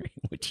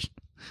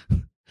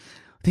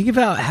 Think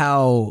about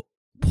how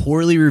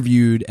poorly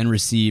reviewed and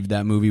received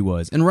that movie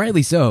was, and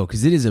rightly so,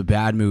 because it is a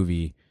bad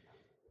movie,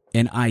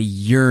 and I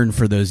yearn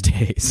for those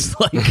days,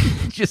 like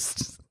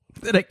just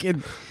that I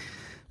could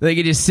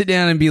just sit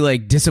down and be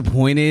like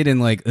disappointed and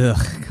like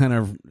kind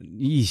of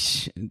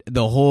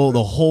the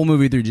whole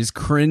movie through, just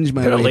cringe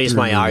my. But at way least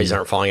through my the movie. eyes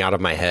aren't falling out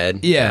of my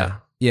head. Yeah.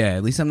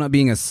 At least I'm not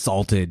being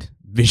assaulted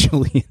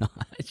visually.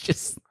 It's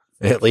just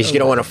At least you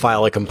don't want to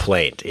file a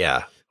complaint.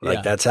 Yeah. Like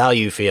Yeah. that's how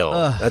you feel.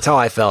 That's how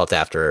I felt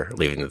after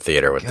leaving the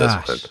theater with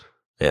Gosh. this one.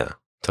 Yeah,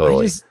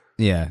 totally.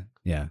 Yeah.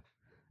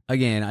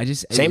 Again,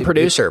 Same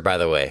producer, by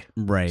the way.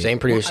 right? Same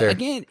producer. Well,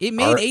 again, it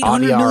made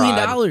 $800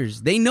 million.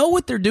 They know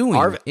what they're doing.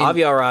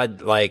 Avi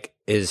Arad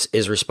is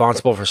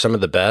responsible for some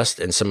of the best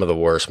and some of the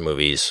worst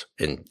movies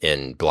in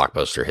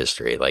blockbuster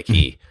history. Like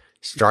he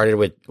started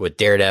with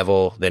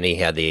Daredevil, then he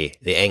had the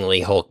Ang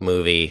Lee Hulk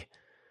movie,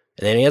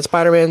 and then he had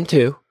Spider-Man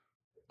 2,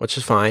 which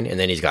is fine, and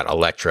then he's got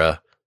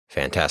Elektra,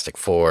 Fantastic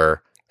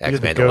Four, did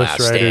X-Men: the The Ghost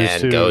Last Riders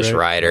Stand, too, Ghost right?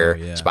 Rider,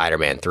 Oh, yeah.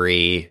 Spider-Man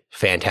 3,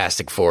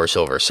 Fantastic Four,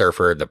 Silver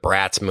Surfer, the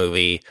Bratz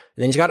movie, and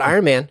then he's got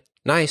Iron Man,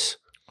 nice,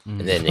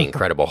 and then the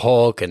Incredible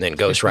Hulk, and then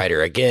Ghost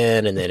Rider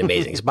again, and then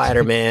Amazing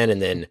Spider-Man,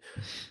 and then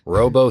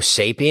Robo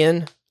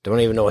Sapien, don't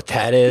even know what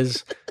that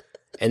is,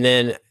 and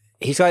then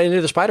he's got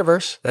Into the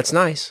Spider-Verse, that's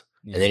nice,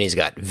 and then he's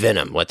got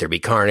Venom, Let There Be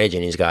Carnage,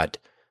 and he's got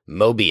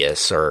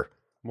Mobius or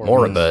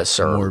Morbius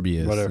or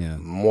Morbius. whatever. Yeah.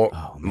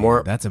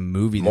 more That's a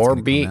movie. That's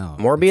gonna come out.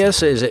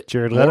 Morbius, is it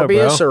Jared Leto,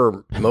 Morbius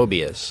or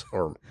Mobius?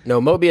 Or no,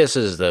 Mobius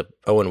is the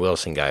Owen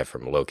Wilson guy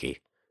from Loki.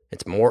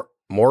 It's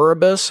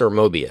Morbius or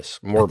Mobius?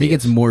 Morbius. I think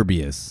it's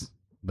Morbius,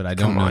 but I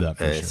don't Come know on, that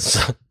for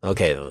it's- sure.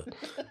 Okay,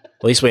 at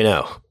least we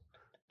know.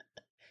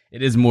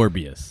 It is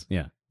Morbius.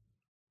 Yeah.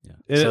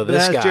 So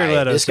this That's Jared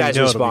Leto, this so you guy's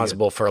know it'll be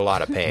responsible for a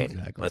lot of pain.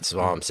 Exactly. That's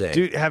all I'm saying.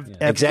 good. Dude, have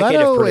Executive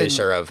Leto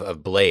producer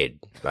of Blade,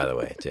 by the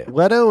way, too.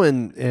 Leto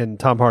and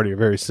Tom Hardy are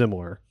very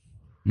similar,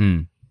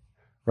 Hmm.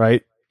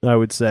 right? I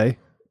would say,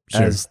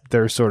 Sure. as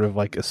their sort of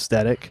like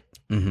aesthetic,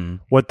 Mm-hmm.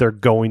 what they're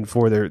going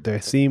for. They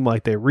seem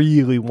like they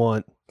really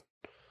want,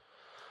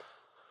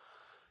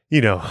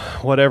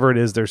 whatever it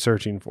is they're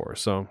searching for.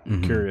 So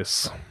I'm Mhm.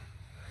 curious.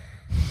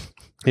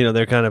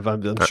 They're kind of.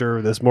 I'm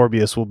sure this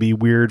Morbius will be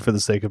weird for the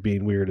sake of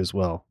being weird as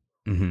well.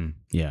 Mm-hmm.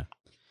 Yeah.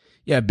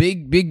 Yeah.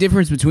 Big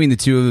difference between the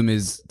two of them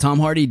is Tom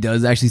Hardy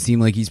does actually seem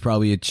like he's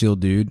probably a chill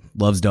dude,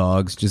 loves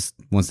dogs, just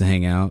wants to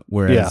hang out.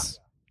 Whereas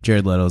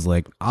Jared Leto's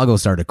like, I'll go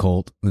start a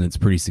cult, and it's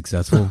pretty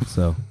successful.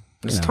 So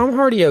Is Tom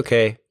Hardy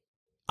okay?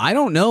 I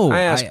don't know.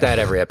 I ask that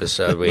every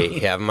episode we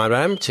have him on, but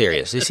I'm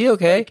serious. Is he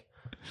okay?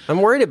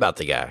 I'm worried about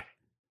the guy.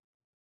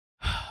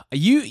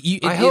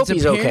 I hope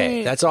he's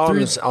okay. That's all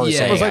I'm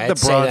saying. It was like the I'd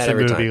say that Bronson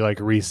every movie, time. like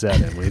reset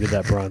him. We did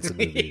that Bronson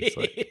movie. It's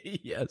like,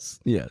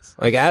 Yes.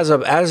 Like as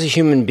a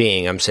human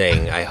being, I'm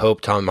saying I hope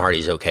Tom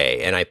Hardy's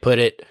okay, and I put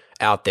it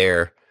out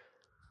there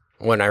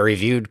when I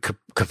reviewed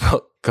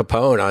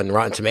Capone on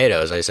Rotten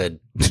Tomatoes. I said,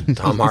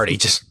 Tom Hardy,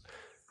 this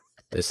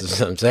is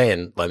what I'm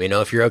saying. Let me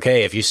know if you're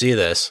okay. If you see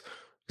this,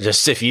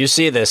 if you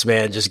see this,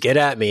 man, just get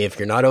at me. If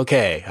you're not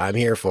okay, I'm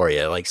here for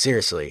you. Like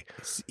seriously,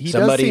 he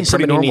somebody does seem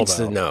pretty normal, needs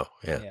though. to know.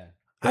 Yeah.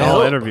 In I all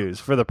hope. interviews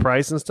for the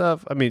price and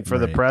stuff. I mean, for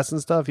the Right. press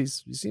and stuff, he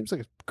seems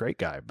like a great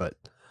guy, but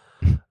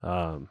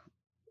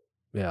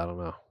yeah, I don't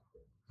know.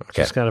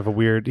 Okay. Just kind of a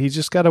weird. He's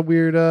just got a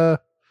weird.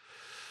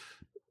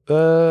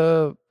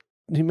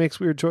 He makes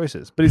weird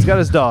choices, but he's got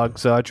his dog,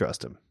 so I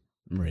trust him.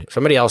 Right.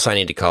 Somebody else I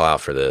need to call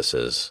out for this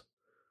is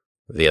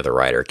the other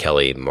writer,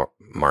 Kelly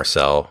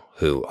Marcel,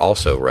 who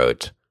also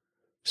wrote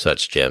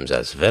such gems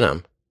as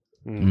Venom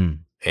Mm.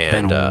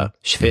 and Venom.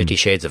 50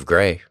 Shades of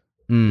Grey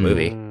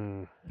movie.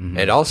 Mm. Mhm.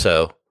 And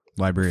also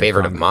Library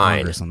Favorite of mine.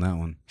 Congress on that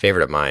one.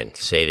 Favorite of mine,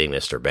 Saving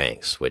Mr.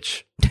 Banks,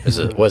 which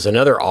was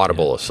another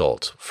audible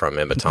assault from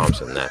Emma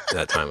Thompson.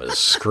 That time was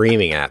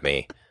screaming at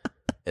me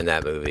in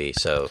that movie.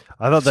 So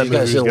I thought that you movie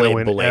guys was going to don't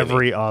win blame me.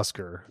 every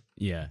Oscar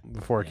Yeah.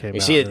 before it came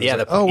You out. see it, And yeah.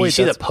 was like, You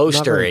see the that's not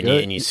poster, very and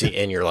good. you see,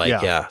 and you're like,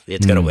 Yeah. yeah,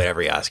 it's gonna Mm. win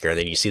every Oscar. And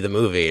then you see the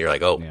movie, and you're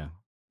like, Yeah.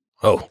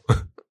 oh.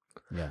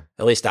 Yeah.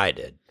 At least I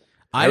did.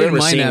 I didn't remember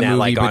mind seeing that movie,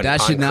 like but on,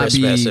 that should on not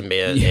Christmas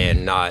be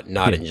and not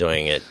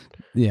enjoying it.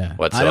 Yeah,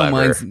 whatsoever. I don't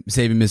mind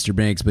Saving Mr.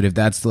 Banks, but if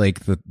that's like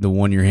the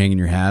one you're hanging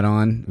your hat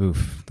on,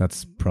 oof,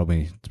 it's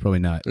probably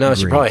not. No,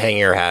 she's great. probably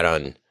hanging her hat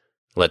on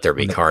Let There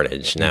Be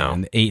Carnage now.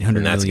 and $800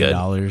 And that's million good.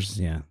 dollars.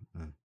 Yeah,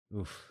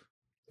 oof,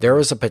 There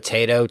was a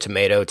potato,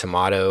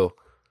 tomato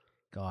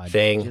God,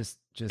 thing, just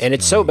and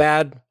it's kill so me.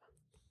 bad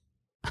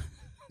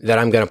that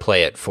I'm going to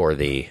play it for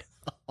the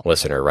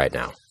listener right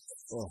now.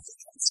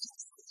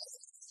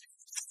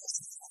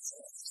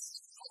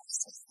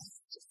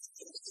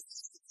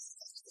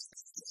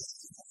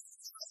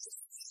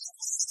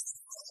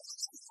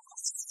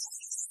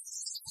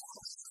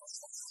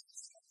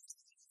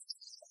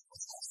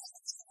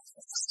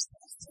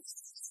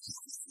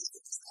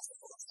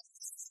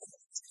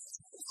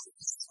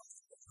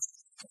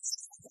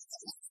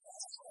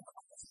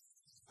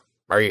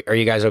 Are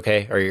you guys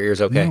okay? Are your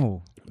ears okay?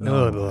 No,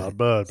 Blah, blah,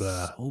 blah,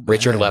 blah. so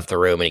Richard bad. left the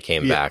room and he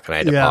came Yeah. back, and I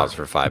had to Yeah. pause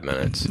for 5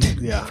 minutes.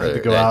 Yeah, I For had to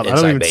go the out. I don't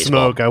inside even baseball.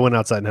 smoke. I went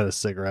outside and had a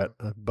cigarette.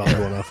 I bombed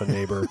one off a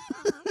neighbor.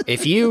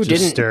 If you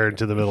Just didn't, stared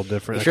into the middle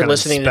different. if I you're kinda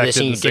listening to this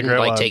inspected and you the didn't cigarette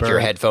like while it take your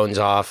burned. headphones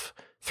off,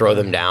 throw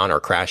them down, or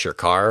crash your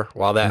car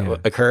while that Yeah.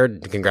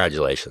 occurred,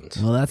 congratulations.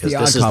 Well, that's 'Cause the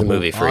odd this is the couple.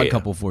 movie for odd you.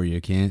 couple for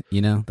you, Kent.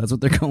 You know that's what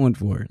they're going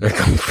for. They're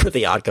going for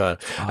the odd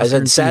couple. I Oscar said,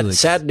 and sad, Felix.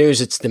 sad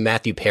news. It's the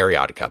Matthew Perry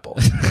odd couple.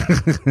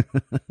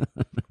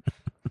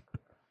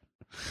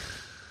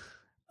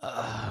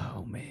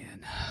 Oh man,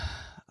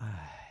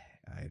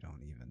 I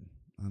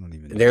don't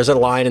even. There's a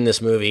line in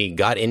this movie.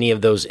 Got any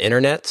of those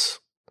internets?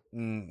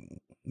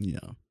 Yeah.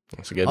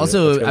 That's a good.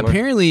 Also, that's a good one.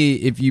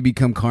 apparently, if you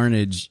become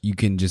Carnage, you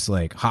can just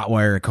like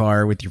hotwire a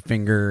car with your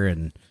finger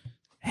and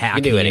hack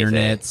You the do anything.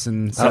 internets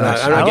and I'm stuff. not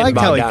I getting like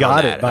how bogged he down got on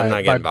it that. by, I'm not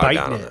by getting bogged down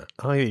biting on it.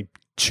 that. Oh, he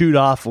chewed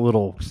off a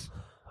little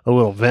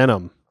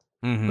venom,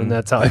 Mhm. and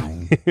that's how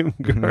he became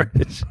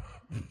Carnage.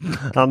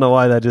 I don't know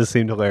why that just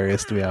seemed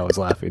hilarious to me. I was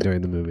laughing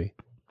during the movie.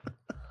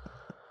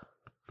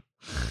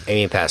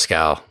 Amy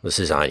Pascal, this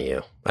is on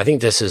you. I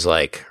think this is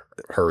like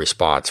her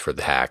response for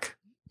the hack.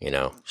 You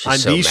know, she's On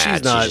so these, she's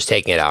mad. not- She's just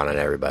taking it out on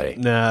everybody.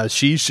 Nah,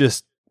 she's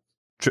just.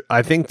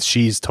 I think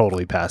she's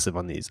totally passive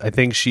on these. I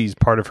think she's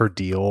part of her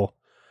deal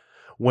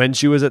when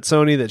she was at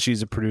Sony that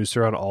she's a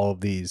producer on all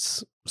of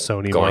these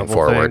Sony Going Marvel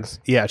forward. things.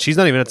 Yeah, she's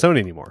not even at Sony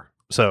anymore.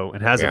 So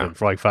it hasn't Yeah. been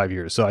for like 5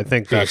 years. So I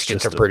think She that's just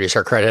gets just to produce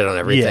her credit on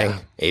everything.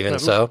 Yeah. Even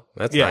so,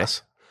 that's Yeah.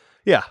 nice.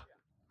 yeah,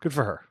 good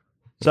for her.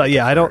 So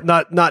yeah, I don't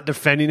not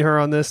defending her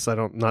on this.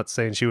 Not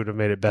saying she would have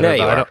made it better. Yeah,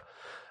 you but are.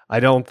 I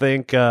don't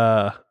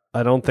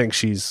think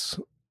she's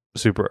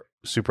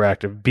super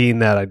active. Being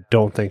that I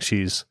don't think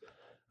she's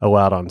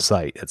allowed on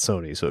site at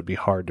Sony, so it'd be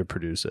hard to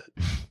produce it.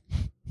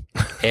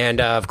 And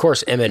of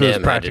course, Those Eminem had to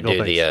practical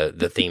do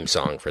the theme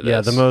song for this.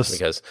 Yeah, the most-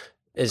 because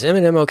is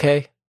Eminem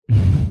okay?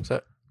 Do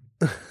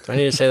I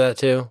need to say that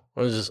too?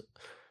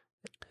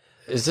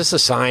 Is this a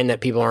sign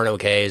that people aren't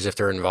okay? As if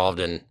they're involved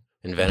in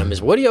Venom?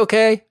 Is Woody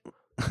okay?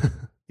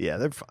 Yeah,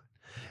 they're fine.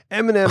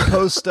 Eminem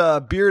post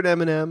Beard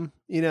Eminem,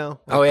 you know.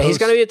 Oh yeah, he's post-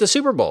 going to be at the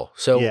Super Bowl.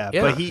 So Yeah,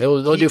 yeah, but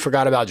they'll do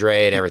Forgot About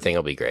Dre and everything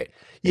will be great.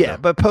 Yeah,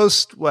 but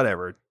post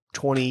whatever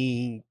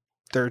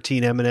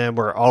 2013 Eminem,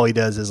 where all he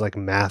does is like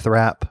math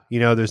rap. You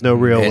know, there's no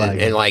real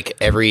And like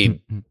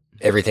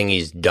everything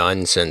he's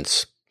done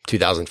since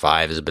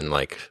 2005 has been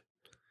like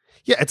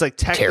yeah, it's like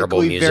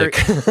terrible technically music.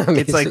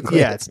 It's like basically.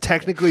 yeah, it's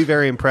technically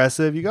very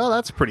impressive. You go, oh,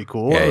 that's pretty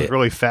cool. Yeah, It was yeah.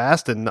 really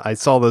fast, and I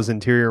saw those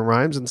interior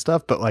rhymes and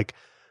stuff, but like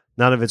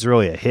none of it's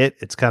really a hit.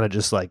 It's kind of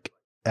just like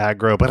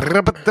aggro.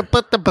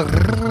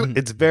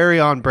 It's very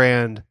on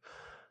brand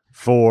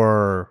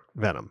for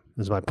Venom.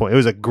 Is my point. It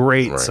was a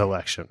great Right.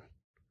 selection.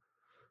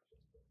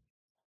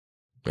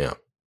 Yeah.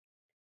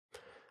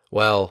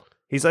 Well,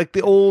 He's like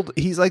the old.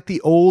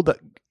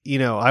 You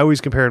know, I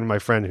always compare him to my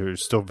friend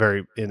who's still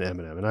very in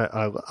Eminem, and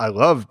I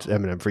loved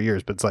Eminem for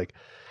years. But it's like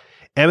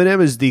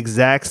Eminem is the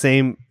exact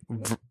same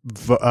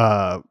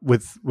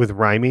with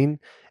rhyming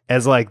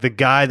as like the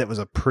guy that was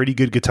a pretty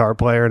good guitar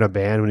player in a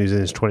band when he was in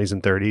his 20s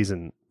and 30s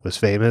and was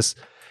famous,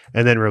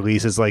 and then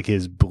releases like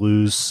his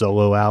blues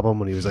solo album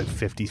when he was like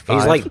 55.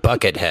 he's like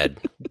Buckethead.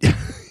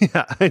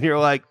 yeah, and you're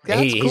like,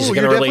 that's He's cool. going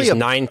You're to release definitely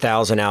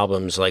 9,000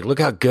 albums. Like, look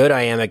how good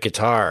I am at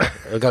guitar.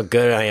 Look how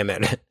good I am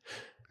at.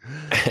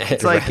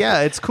 It's like,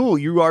 yeah, it's cool.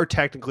 You are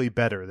technically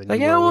better than Like,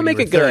 you yeah, were we'll when you make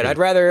were it good. 30. I'd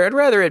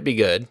rather it be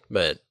good,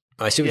 but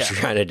I see what Yeah. you're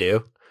trying to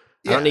do. I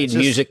Yeah, don't need it's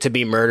just- music to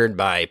be murdered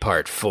by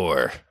part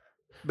 4.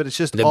 But it's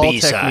just The all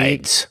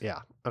B-sides. technique. Yeah.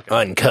 Okay.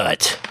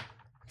 Uncut.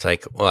 It's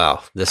like,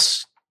 wow,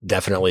 this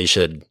definitely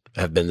should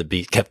have been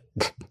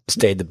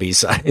stayed the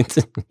B-sides.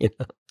 You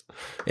know?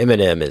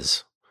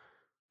 Eminem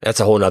that's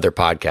a whole nother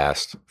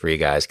podcast for you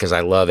guys because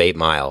I love 8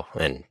 Mile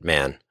and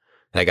man,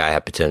 that guy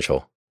had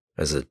potential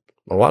as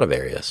a lot of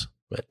areas.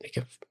 But,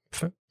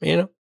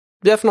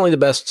 definitely the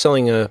best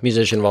selling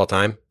musician of all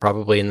time,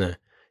 probably in the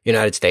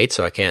United States.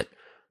 So I can't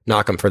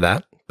knock him for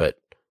that. But,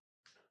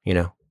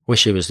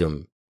 wish he was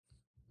doing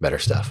better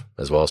stuff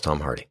as well as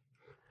Tom Hardy.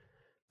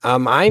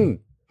 I'm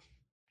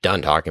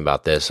done talking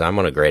about this. I'm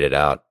going to grade it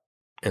out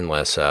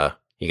unless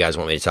you guys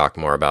want me to talk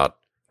more about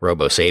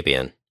Robo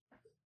Sapien.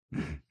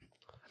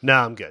 No,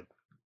 I'm good.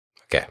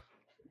 Okay.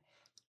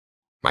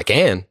 I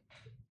can.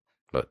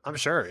 But I'm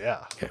sure,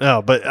 yeah. Okay.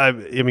 No, but I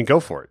mean, go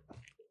for it.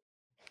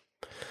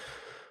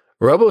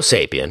 Robo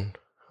Sapien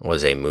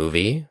was a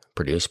movie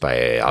produced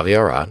by Avi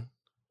Arad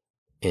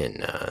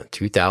in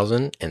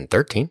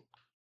 2013.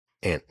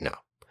 And no,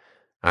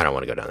 I don't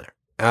want to go down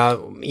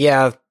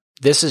there.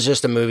 This is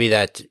just a movie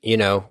that,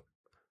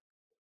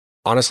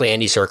 honestly,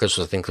 Andy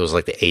Serkis was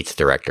like the 8th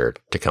director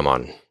to come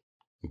on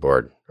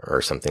board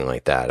or something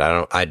like that.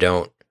 I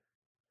don't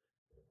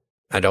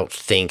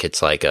think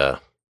it's like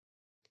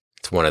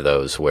it's one of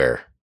those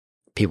where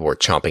people were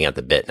chomping at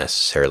the bit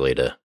necessarily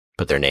to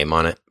put their name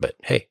on it. But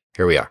hey,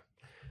 here we are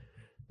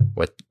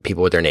with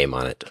people with their name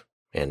on it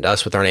and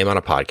us with our name on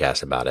a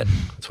podcast about it.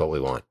 That's what we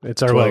want.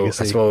 It's our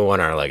legacy. That's what we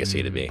want our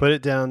legacy to be. Put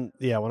it down.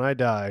 Yeah. When I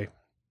die,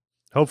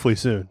 hopefully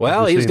soon.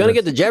 Well, he was going to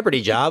get the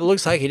Jeopardy job.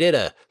 Looks like he did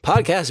a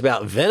podcast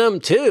about Venom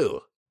 2.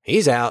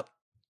 He's out.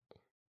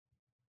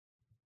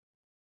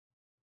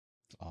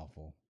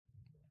 Awful.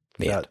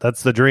 Yeah,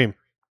 that's the dream.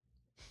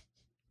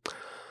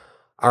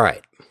 All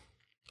right.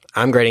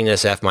 I'm grading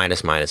this F-.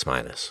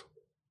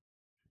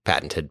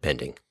 Patented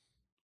pending.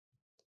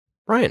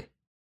 Ryan.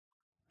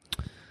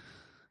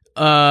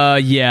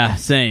 Yeah,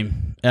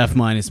 same. F-.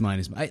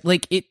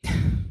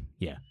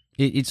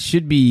 It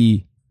should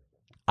be.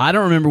 I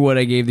don't remember what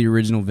I gave the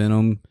original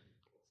Venom,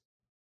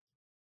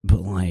 but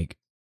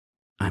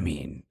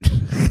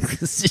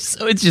it's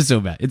just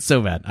so bad. It's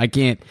so bad. I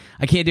can't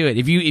do it.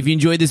 If you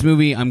enjoyed this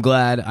movie, I'm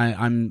glad.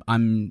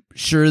 I'm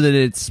sure that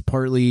it's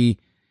partly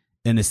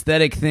an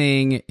aesthetic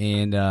thing,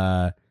 and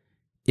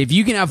if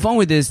you can have fun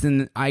with this,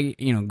 then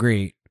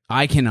great.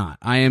 I cannot.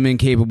 I am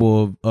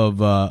incapable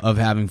of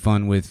having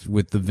fun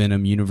with the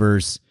Venom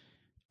universe.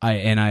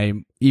 I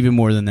even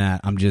more than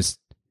that. I'm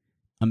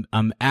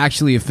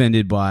actually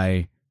offended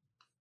by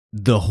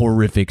the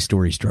horrific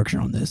story structure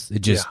on this.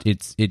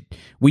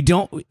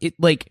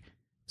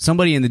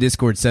 Somebody in the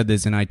Discord said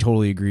this, and I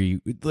totally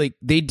agree. Like,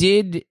 they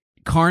did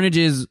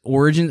Carnage's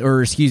origin,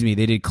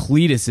 they did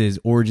Cletus's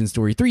origin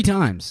story 3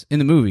 times in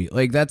the movie.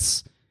 Like,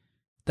 that's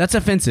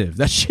offensive.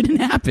 That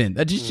shouldn't happen.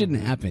 That just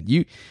shouldn't happen.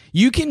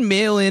 You can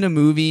mail in a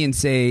movie and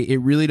say it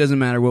really doesn't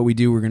matter what we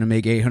do. We're going to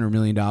make $800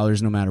 million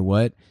no matter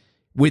what,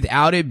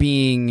 without it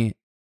being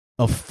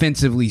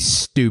offensively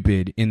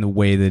stupid in the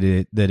way that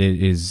it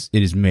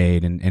is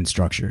made and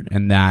structured,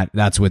 and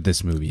that's what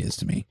this movie is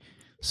to me.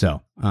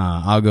 So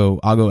I'll go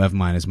F-.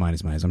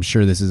 I'm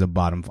sure this is a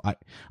bottom.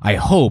 I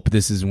hope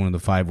this is one of the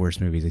 5 worst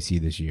movies I see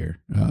this year,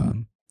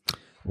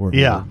 or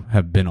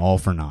have been all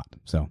for naught.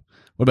 So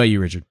what about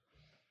you, Richard?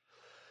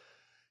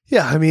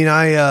 Yeah, I mean,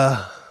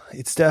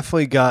 it's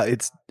definitely got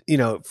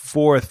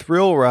for a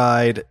thrill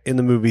ride in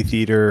the movie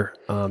theater.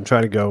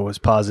 Trying to go as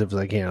positive as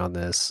I can on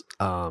this.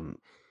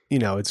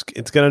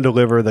 It's going to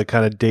deliver the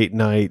kind of date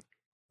night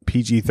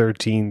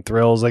PG-13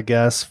 thrills, I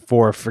guess,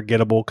 for a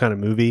forgettable kind of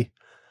movie.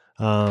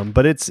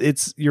 But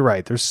it's you're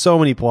right. There's so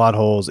many plot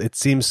holes. It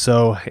seems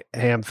so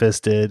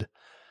ham-fisted.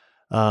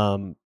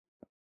 I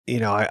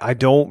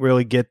don't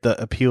really get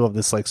the appeal of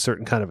this like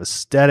certain kind of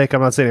aesthetic.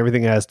 I'm not saying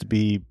everything has to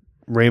be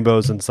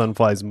rainbows and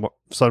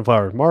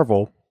sunflowers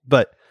Marvel,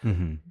 but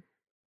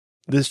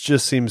this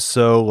just seems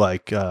so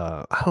like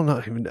I don't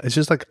know. It's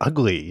just like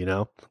ugly,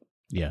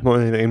 Yeah. More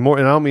than anything, and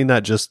I don't mean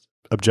that just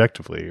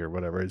objectively or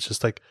whatever. It's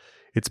just like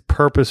it's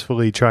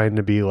purposefully trying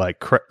to be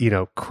like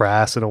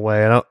crass in a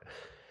way.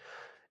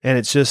 And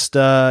it's just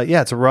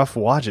it's a rough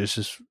watch. It's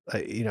just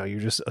you're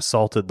just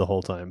assaulted the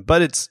whole time.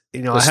 But it's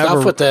the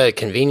stuff with the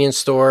convenience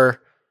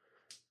store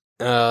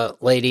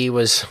lady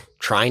was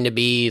trying to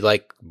be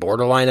like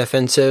borderline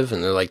offensive,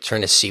 and they're like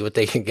trying to see what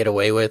they can get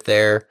away with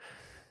there.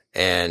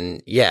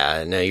 And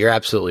you're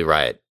absolutely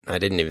right. I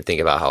didn't even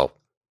think about how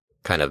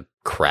kind of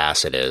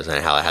crass it is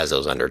and how it has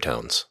those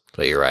undertones.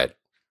 But you're right.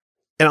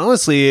 And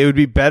honestly, it would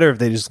be better if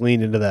they just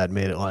leaned into that and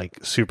made it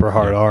like super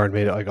hard R and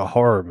made it like a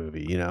horror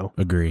movie,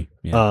 Agree.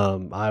 Yeah.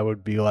 I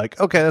would be like,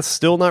 okay, that's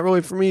still not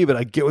really for me, but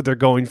I get what they're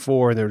going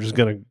for, and they're just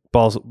going to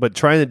balls. But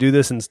trying to do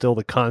this and still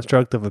the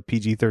construct of a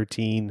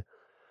PG-13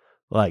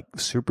 like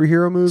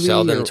superhero movie.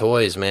 Sell them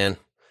toys, man.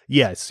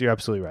 Yes, you're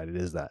absolutely right. It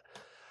is that.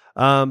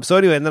 So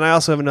anyway, and then I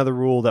also have another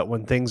rule that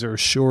when things are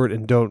short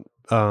and don't,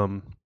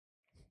 go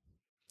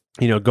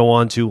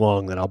on too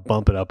long, then I'll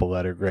bump it up a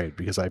letter grade,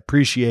 because I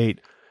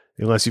appreciate,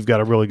 unless you've got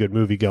a really good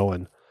movie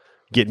going,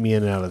 getting me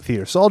in and out of the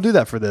theater. So I'll do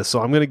that for this.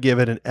 So I'm going to give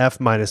it an F-.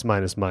 You have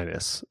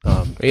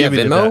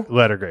Venmo?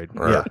 Letter grade.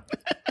 Yeah.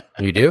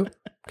 You do?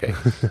 Okay.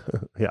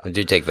 Yeah. I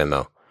do take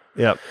Venmo.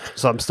 Yep.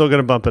 So I'm still going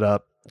to bump it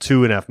up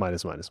to an F-.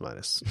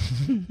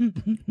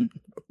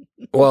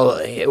 Well,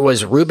 it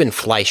was Ruben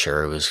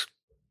Fleischer who was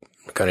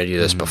going to do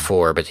this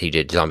before, but he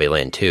did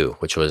Zombieland 2,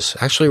 which was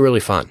actually really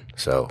fun.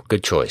 So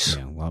good choice.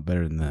 Yeah, a lot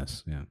better than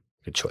this. Yeah.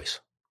 Good choice.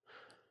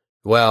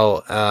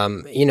 Well,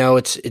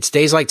 it's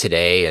days like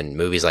today and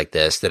movies like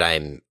this that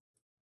I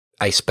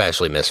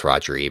especially miss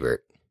Roger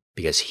Ebert,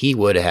 because he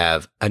would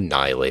have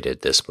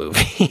annihilated this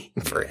movie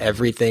for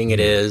everything it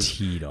is,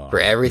 for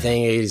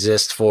everything it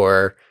exists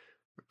for,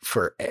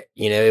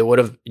 it would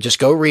have, just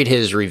go read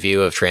his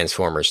review of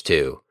Transformers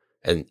 2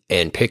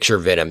 and picture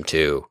Venom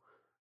 2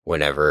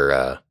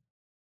 whenever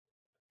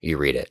you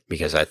read it,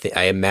 because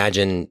I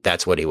imagine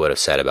that's what he would have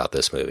said about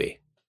this movie.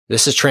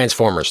 This is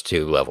Transformers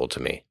 2 level to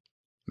me.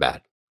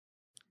 Bad.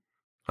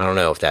 I don't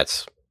know if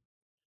that's...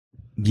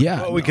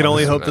 Yeah. Well, we can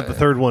only hope that the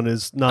third one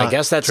is not. I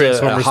guess that's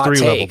a hot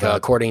take,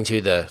 according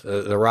to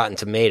the Rotten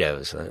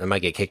Tomatoes. I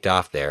might get kicked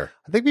off there.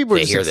 I think people are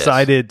just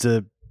excited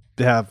to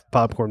have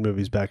popcorn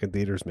movies back in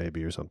theaters,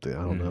 maybe, or something.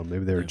 I don't know.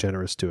 Maybe they were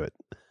generous to it.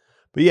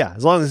 But yeah,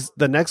 as long as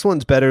the next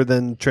one's better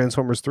than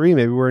Transformers 3,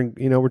 maybe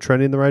we're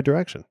trending in the right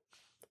direction.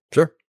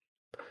 Sure.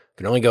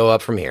 Can only go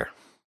up from here.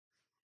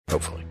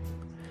 Hopefully.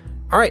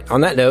 All right.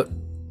 On that note,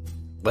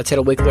 let's hit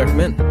a weekly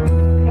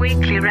recommend.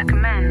 Weekly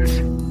recommends.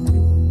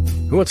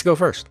 Who wants to go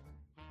first?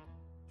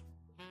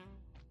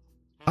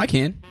 I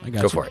can. I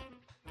got Go for it.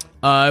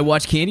 I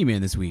watched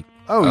Candyman this week.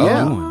 Oh,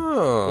 yeah.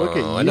 Oh, Look at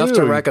you. enough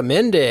to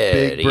recommend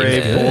it. Big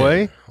brave even.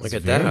 boy. Look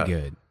at Very that.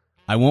 good.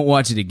 I won't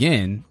watch it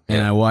again,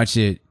 and I watch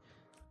it,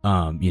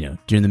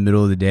 during the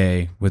middle of the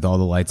day with all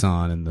the lights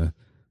on and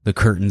the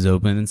curtains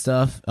open and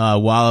stuff,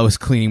 while I was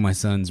cleaning my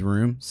son's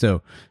room.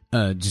 So,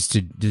 just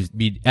to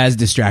be as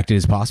distracted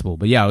as possible.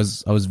 But yeah, I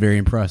was very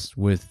impressed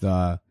with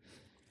the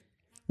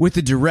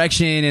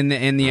direction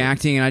and the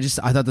acting, and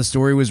I thought the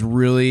story was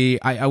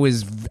really. I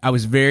was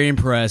very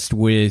impressed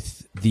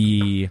with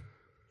the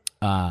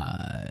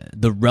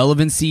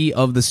relevancy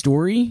of the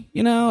story,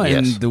 and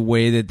Yes. the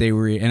way that they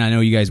were. And I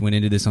know you guys went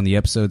into this on the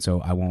episode, so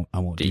I won't.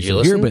 Did do you so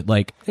listen? here, but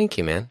like, Thank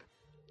you, man.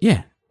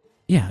 yeah,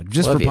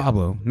 just Love for you.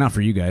 Pablo, not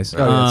for you guys.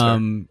 that's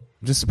fair.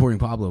 Just supporting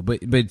Pablo,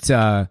 but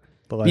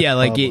life yeah,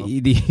 like Pablo.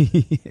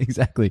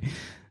 exactly.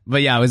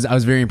 But yeah, I was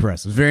very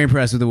impressed. I was very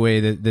impressed with the way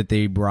that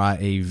they brought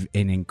an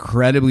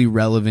incredibly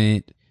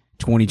relevant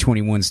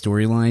 2021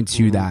 storyline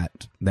to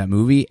that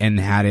movie, and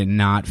had it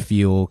not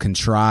feel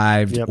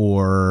contrived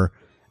or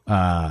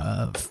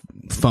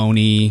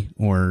phony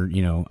or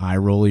eye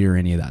rolly or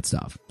any of that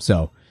stuff.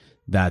 So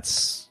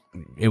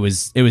it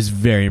was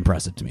very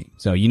impressive to me.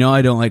 So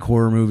I don't like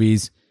horror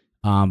movies,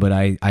 but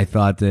I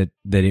thought that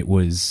it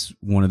was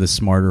one of the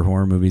smarter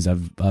horror movies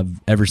I've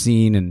ever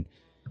seen, and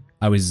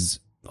I was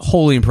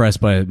wholly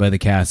impressed by the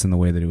cast and the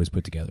way that it was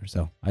put together.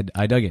 So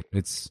I dug it.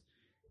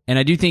 And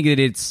I do think that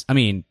it's. I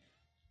mean,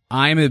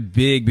 I'm a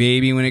big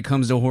baby when it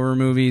comes to horror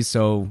movies.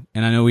 So,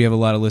 and I know we have a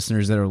lot of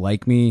listeners that are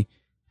like me.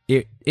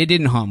 It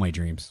didn't haunt my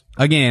dreams.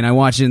 Again, I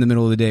watched it in the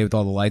middle of the day with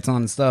all the lights on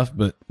and stuff,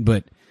 but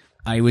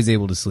I was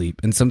able to sleep.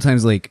 And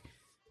sometimes like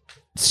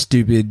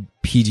stupid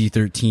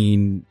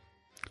PG-13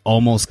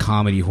 almost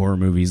comedy horror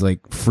movies like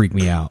freak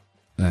me out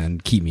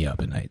and keep me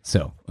up at night.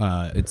 So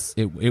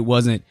it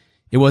wasn't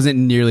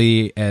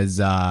nearly as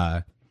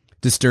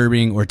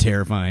disturbing or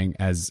terrifying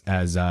as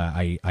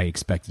I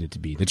expected it to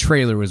be. The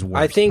trailer was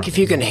worse. I think if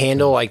you can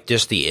handle like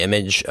just the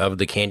image of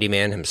the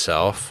Candyman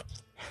himself,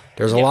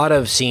 there's a lot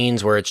of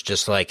scenes where it's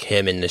just like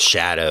him in the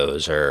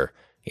shadows, or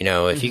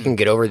if you can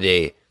get over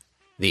the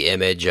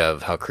image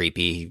of how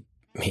creepy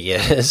he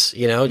is,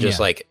 just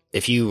like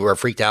if you were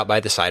freaked out by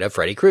the sight of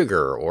Freddy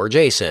Krueger or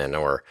Jason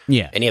or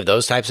any of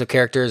those types of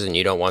characters, and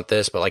you don't want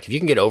this, but like if you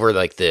can get over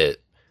like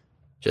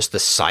just the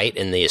sight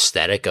and the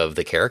aesthetic of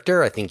the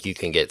character, I think you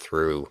can get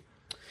through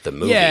the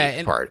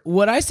movie part.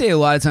 What I say a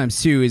lot of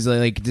times too is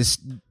like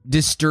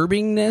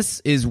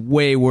disturbingness is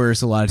way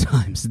worse a lot of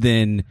times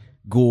than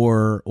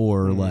gore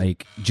or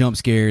like jump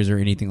scares or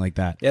anything like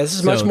that. Yeah, this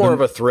is much more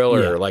of a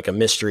thriller, like a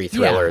mystery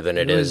thriller than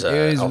it is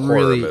a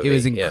horror movie. It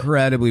was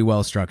incredibly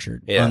well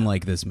structured,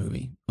 unlike this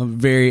movie. A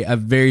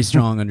very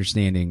strong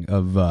understanding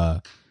of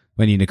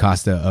Lenny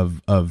DaCosta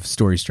of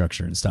story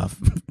structure and stuff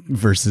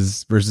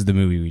versus the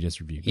movie we just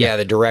reviewed. Yeah,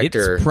 the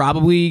director. It's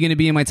probably going to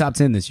be in my top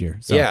 10 this year.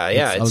 So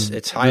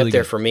it's high really up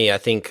there good. for me. I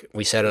think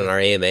we said on our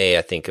AMA,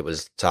 I think it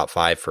was top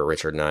 5 for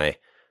Richard and I.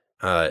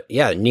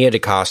 Nia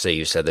DaCosta,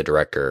 you said the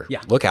director. Yeah.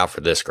 Look out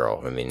for this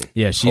girl. I mean,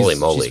 holy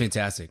moly. she's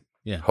fantastic.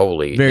 Yeah.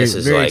 Holy, Very, this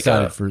is very like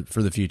excited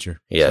for the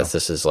future. Yes,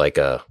 this is like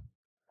a,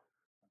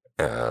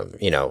 I've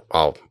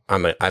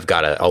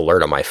got an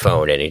alert on my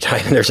phone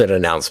anytime there's an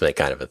announcement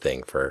kind of a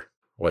thing for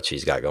what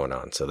she's got going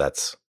on. So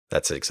that's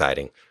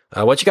exciting.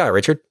 What you got,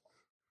 Richard?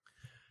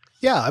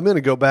 Yeah, I'm going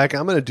to go back.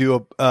 I'm going to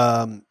do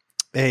a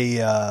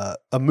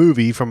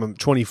movie from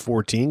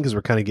 2014 because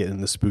we're kind of getting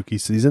in the spooky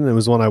season. It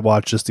was one I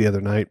watched just the other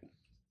night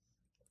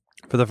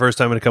for the first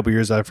time in a couple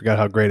years. I forgot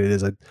how great it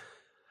is. I've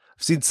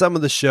seen some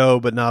of the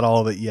show, but not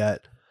all of it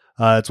yet.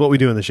 It's What We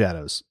Do in the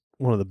Shadows.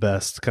 One of the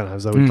best kind of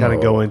as I would kind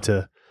of go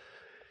into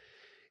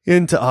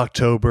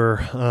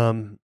October.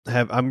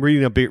 I'm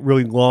reading a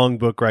really long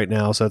book right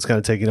now, so it's kind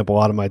of taking up a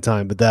lot of my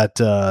time. But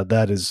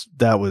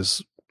that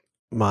was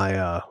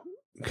my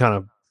kind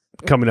of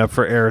coming up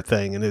for air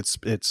thing, and it's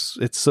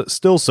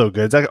still so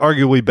good. It's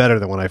arguably better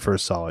than when I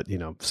first saw it,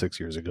 6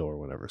 years ago or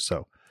whatever.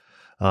 So,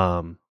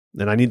 and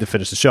I need to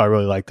finish the show. I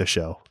really like the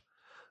show.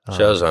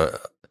 Show's on.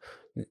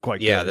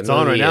 Quite Yeah, good. the It's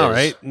on right movie now, is-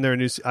 right? And they're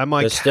new. I'm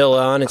like, It's still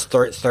on. It's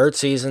third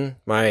season.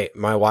 My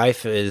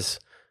wife is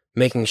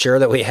making sure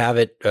that we have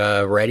it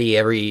ready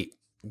every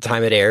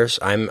time it airs.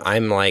 I'm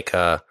like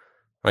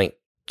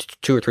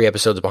 2 or 3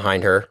 episodes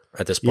behind her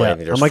at this point. yeah, I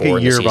think there's I'm like 4 a in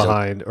the year season.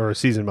 behind or a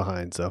season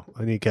behind, so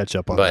I need to catch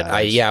up on But that.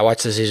 I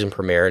watched the season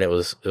premiere and it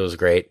was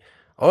great.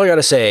 All I got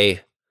to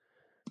say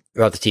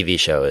about the TV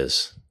show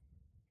is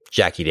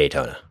Jackie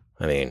Daytona.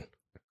 I mean,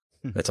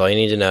 that's all you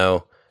need to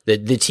know. The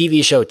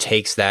TV show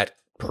takes that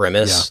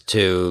premise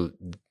to,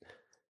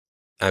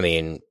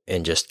 and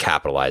just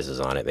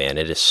capitalizes on it, man.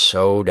 It is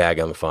so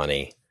daggum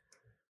funny.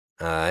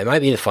 It might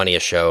be the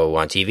funniest show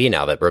on TV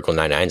now that Brooklyn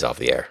Nine-Nine's off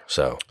the air.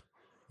 So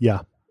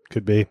Yeah,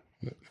 could be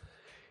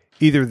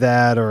either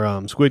that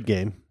or Squid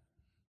Game.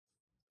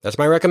 that's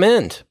my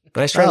recommend.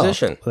 Nice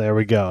transition. Oh, there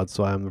we go. That's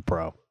why I'm the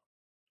pro.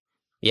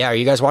 Yeah, are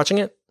you guys watching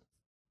it?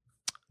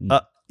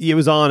 It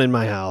was on in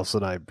my house,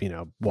 and I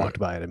walked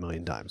by it a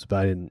million times, but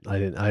I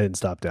didn't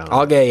stop down.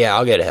 I'll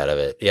get ahead of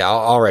it. Yeah,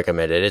 I'll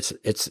recommend it.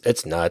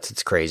 It's nuts.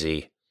 It's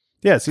crazy.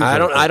 Yeah, it seems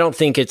I don't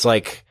think it's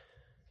like,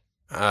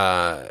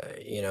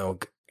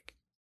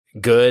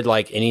 good.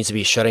 Like it needs to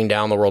be shutting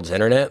down the world's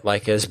internet,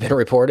 like has been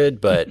reported,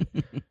 but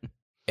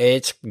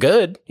it's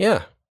good.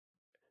 Yeah.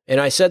 And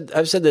I've said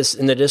this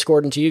in the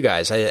Discord and to you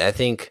guys. I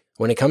think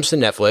when it comes to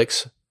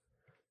Netflix,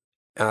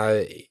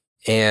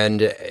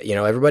 and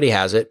everybody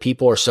has it.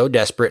 People are so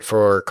desperate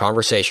for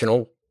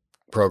conversational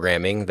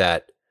programming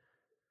that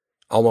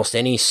almost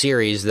any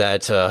series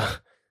that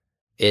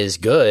is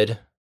good,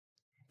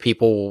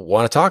 people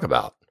want to talk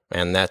about,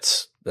 and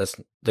that's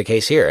the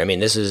case here. I mean,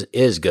 this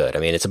is good. I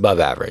mean, it's above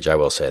average. I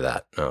will say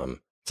that.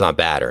 It's not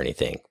bad or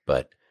anything,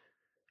 but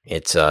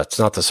it's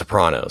not The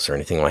Sopranos or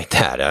anything like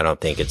that. I don't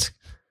think it's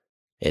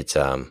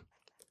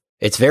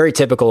very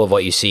typical of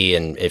what you see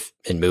in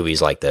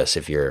movies like this.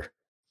 If you're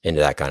into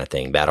that kind of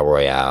thing, Battle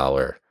Royale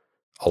or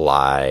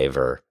Alive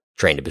or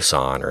Train to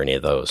Busan or any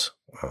of those.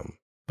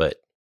 But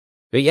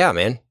yeah,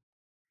 man,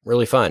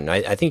 really fun.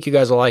 I think you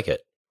guys will like it.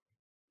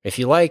 If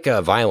you like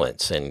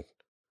violence, and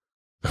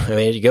I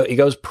mean, it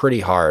goes pretty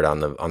hard on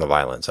the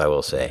violence, I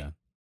will say,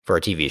 for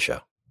a TV show.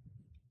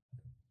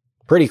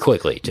 Pretty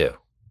quickly too.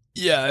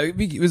 Yeah,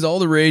 it was all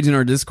the rage in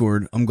our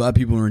Discord. I'm glad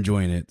people are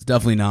enjoying it. It's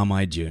definitely not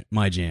my jam.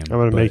 I'm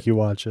gonna make you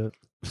watch it.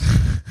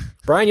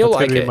 Brian, you'll That's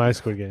like gonna be it. my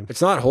Squid Game.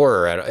 It's not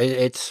horror at all.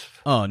 It's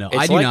Oh no, it's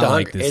I do like not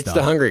like this It's stuff.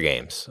 the Hunger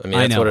Games. I mean,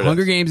 I that's know. what it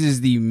Hunger is. Games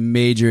is the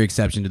major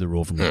exception to the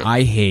rule for me.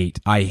 I hate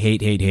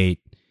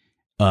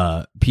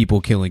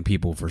people killing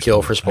people for Kill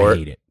sport. for sport? I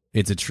hate it.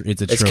 It's a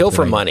It's trope kill that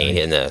for I- money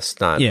I- in this,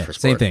 not yeah, for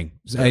same sport. thing.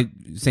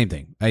 Same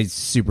thing. I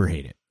super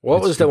hate it. What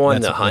It's- was the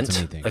one, that's- The that's a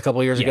Hunt, me thing. a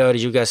couple years Yeah. ago?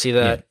 Did you guys see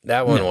that? Yeah.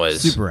 That one No,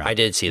 was super out. I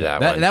did see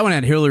that one. That one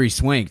had Hillary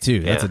Swank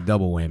too. That's Yeah. a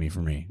double whammy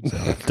for me.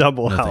 So.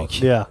 Double No, out.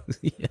 thank you. Yeah.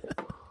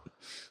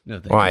 No,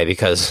 thank Why? you.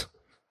 Because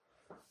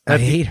I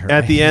hate her.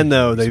 At I the hate end,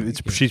 though, Hillary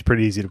Swank. she's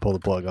pretty easy to pull the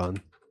plug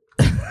on.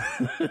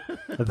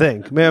 I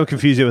think. Maybe I'm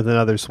confusing it with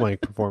another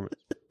Swank performance.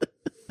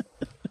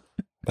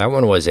 that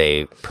one was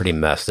a pretty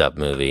messed up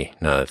movie.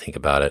 Now that I think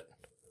about it,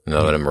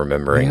 now that I'm They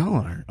remembering. all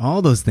are.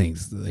 All those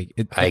things. Like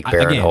Ike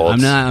again,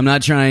 Barinholtz. I'm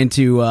not trying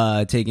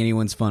to take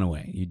anyone's fun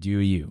away. You do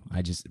you.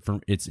 I just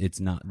it's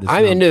not. This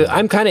I'm not-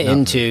 I'm kind of not for me.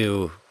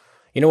 into.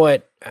 You know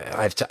what?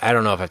 I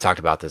don't know if I've talked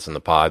about this in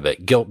the pod, but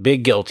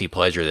big guilty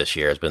pleasure this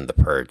year has been The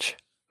Purge.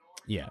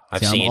 Yeah, I've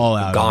See, I'm seen, all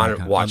out on that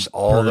kind- watched I'm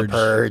all the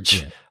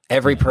Purge, Yeah.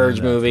 every Yeah, Purge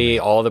I'm all about movie,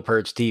 that. all the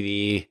Purge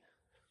TV.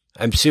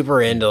 I'm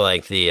super into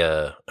like the,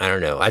 I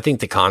don't know. I think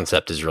the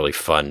concept is really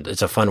fun.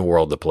 It's a fun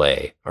world to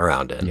play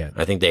around in. Yeah.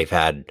 I think they've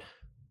had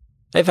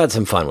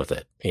some fun with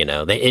it.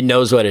 It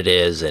knows what it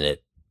is, and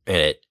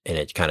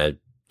it kind of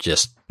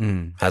just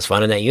Mm. has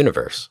fun in that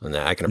universe, and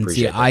I can And see,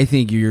 appreciate that. I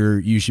think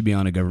you should be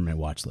on a government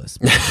watch list.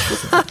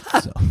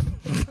 So.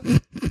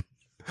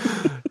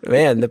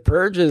 Man, the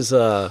Purge is,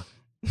 I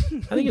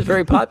think it's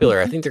very popular.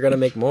 I think they're going to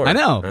make more. I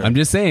know. Right. I'm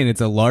just saying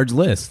it's a large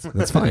list.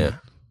 That's fine.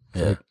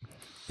 Yeah.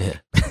 Yeah.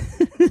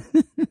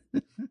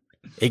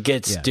 It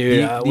gets, Yeah.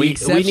 dude. The we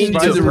exception need to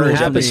to do a the Purge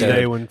rule episode.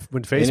 Today when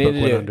Facebook need to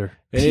went do- under.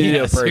 We need to do Yeah,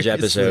 a Purge seriously.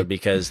 episode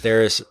because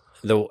there's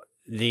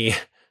the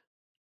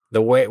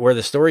way where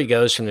the story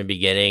goes from the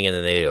beginning, and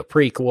then they do a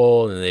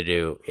prequel, and then they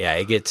do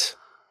it gets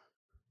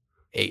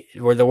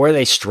where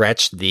they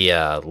stretch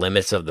the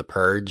limits of the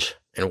Purge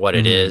and what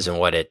it Mhm. is and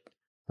what it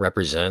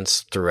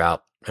represents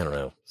throughout. I don't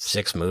know,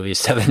 6 movies,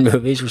 7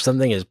 movies or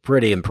something is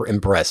pretty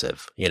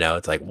impressive.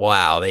 It's like,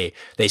 wow, they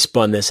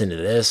spun this into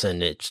this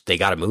and they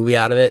got a movie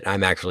out of it.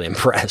 I'm actually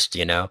impressed.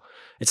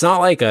 It's not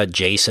like a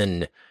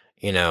Jason,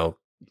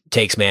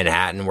 takes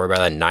Manhattan where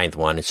by the 9th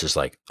one, it's just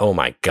like, oh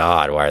my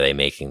God, why are they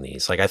making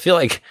these? Like, I feel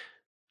like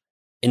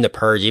in the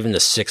Purge, even the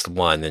 6th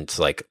one, it's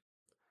like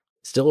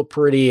still a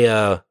pretty,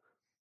 I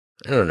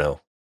don't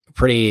know,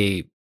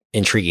 pretty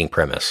intriguing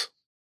premise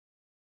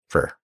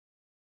for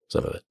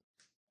some of it.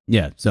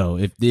 Yeah. So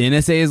if the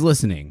NSA is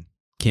listening,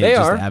 Kent They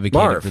just are. advocated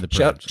Marv. for the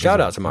Shout purge.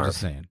 out to I'm Marv.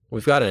 just saying.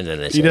 We've got an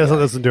innocent He doesn't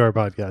guy. listen to our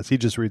podcast. He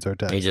just reads our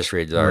text. He just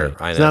reads our.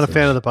 Right. He's not a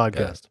fan of the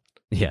podcast.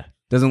 Yeah,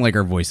 doesn't like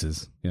our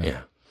voices.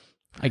 Yeah.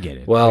 I get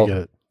it. I Well, get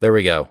it. there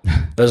we go.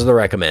 Those are the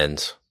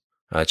recommends.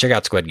 Check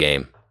out Squid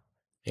Game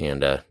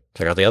and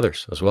check out the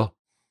others as well.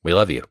 We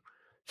love you.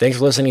 Thanks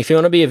for listening. If you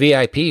want to be a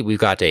VIP, we've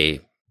got a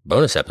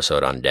bonus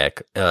episode on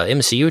deck,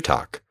 MCU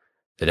Talk,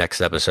 the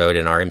next episode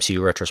in our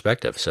MCU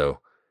retrospective. So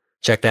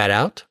check that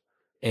out.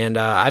 And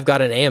I've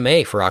got an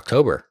AMA for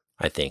October,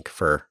 I think,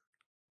 for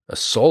a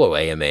solo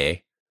AMA.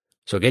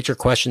 So get your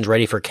questions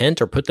ready for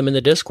Kent or put them in the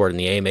Discord in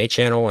the AMA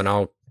channel, and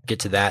I'll get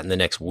to that in the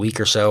next week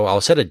or so.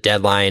 I'll set a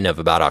deadline of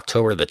about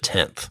October the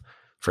 10th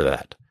for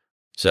that.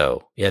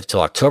 So you have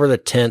till October the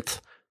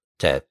 10th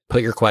to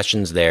put your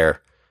questions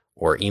there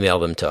or email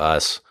them to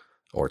us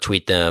or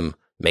tweet them.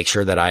 Make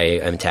sure that I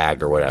am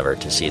tagged or whatever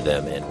to see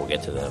them, and we'll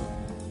get to them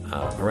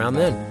around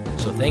then.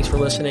 So thanks for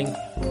listening,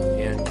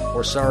 and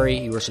we're sorry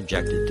you were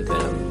subjected to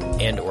Venom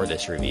and or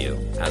this review,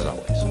 as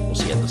always. We'll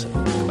see you at the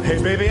cinema.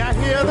 Hey, baby, I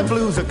hear the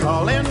blues are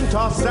calling.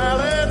 Tossed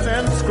salads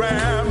and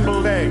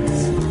scrambled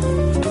eggs.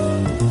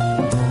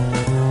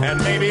 And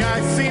maybe I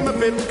seem a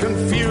bit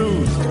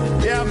confused.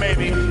 Yeah,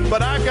 maybe,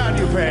 but I've got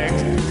you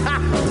pegged.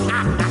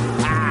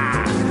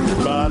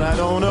 But I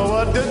don't know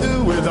what to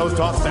do with those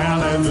tossed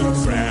salads and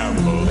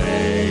scrambled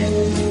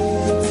eggs.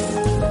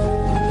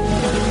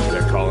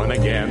 They're calling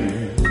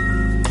again.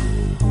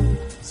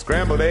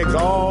 Scrambled eggs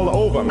all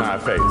over my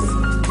face.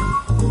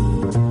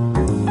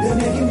 They're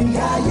making me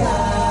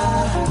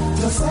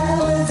the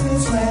salads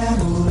and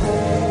scrambled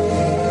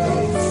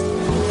eggs.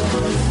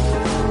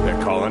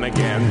 They're calling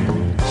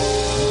again.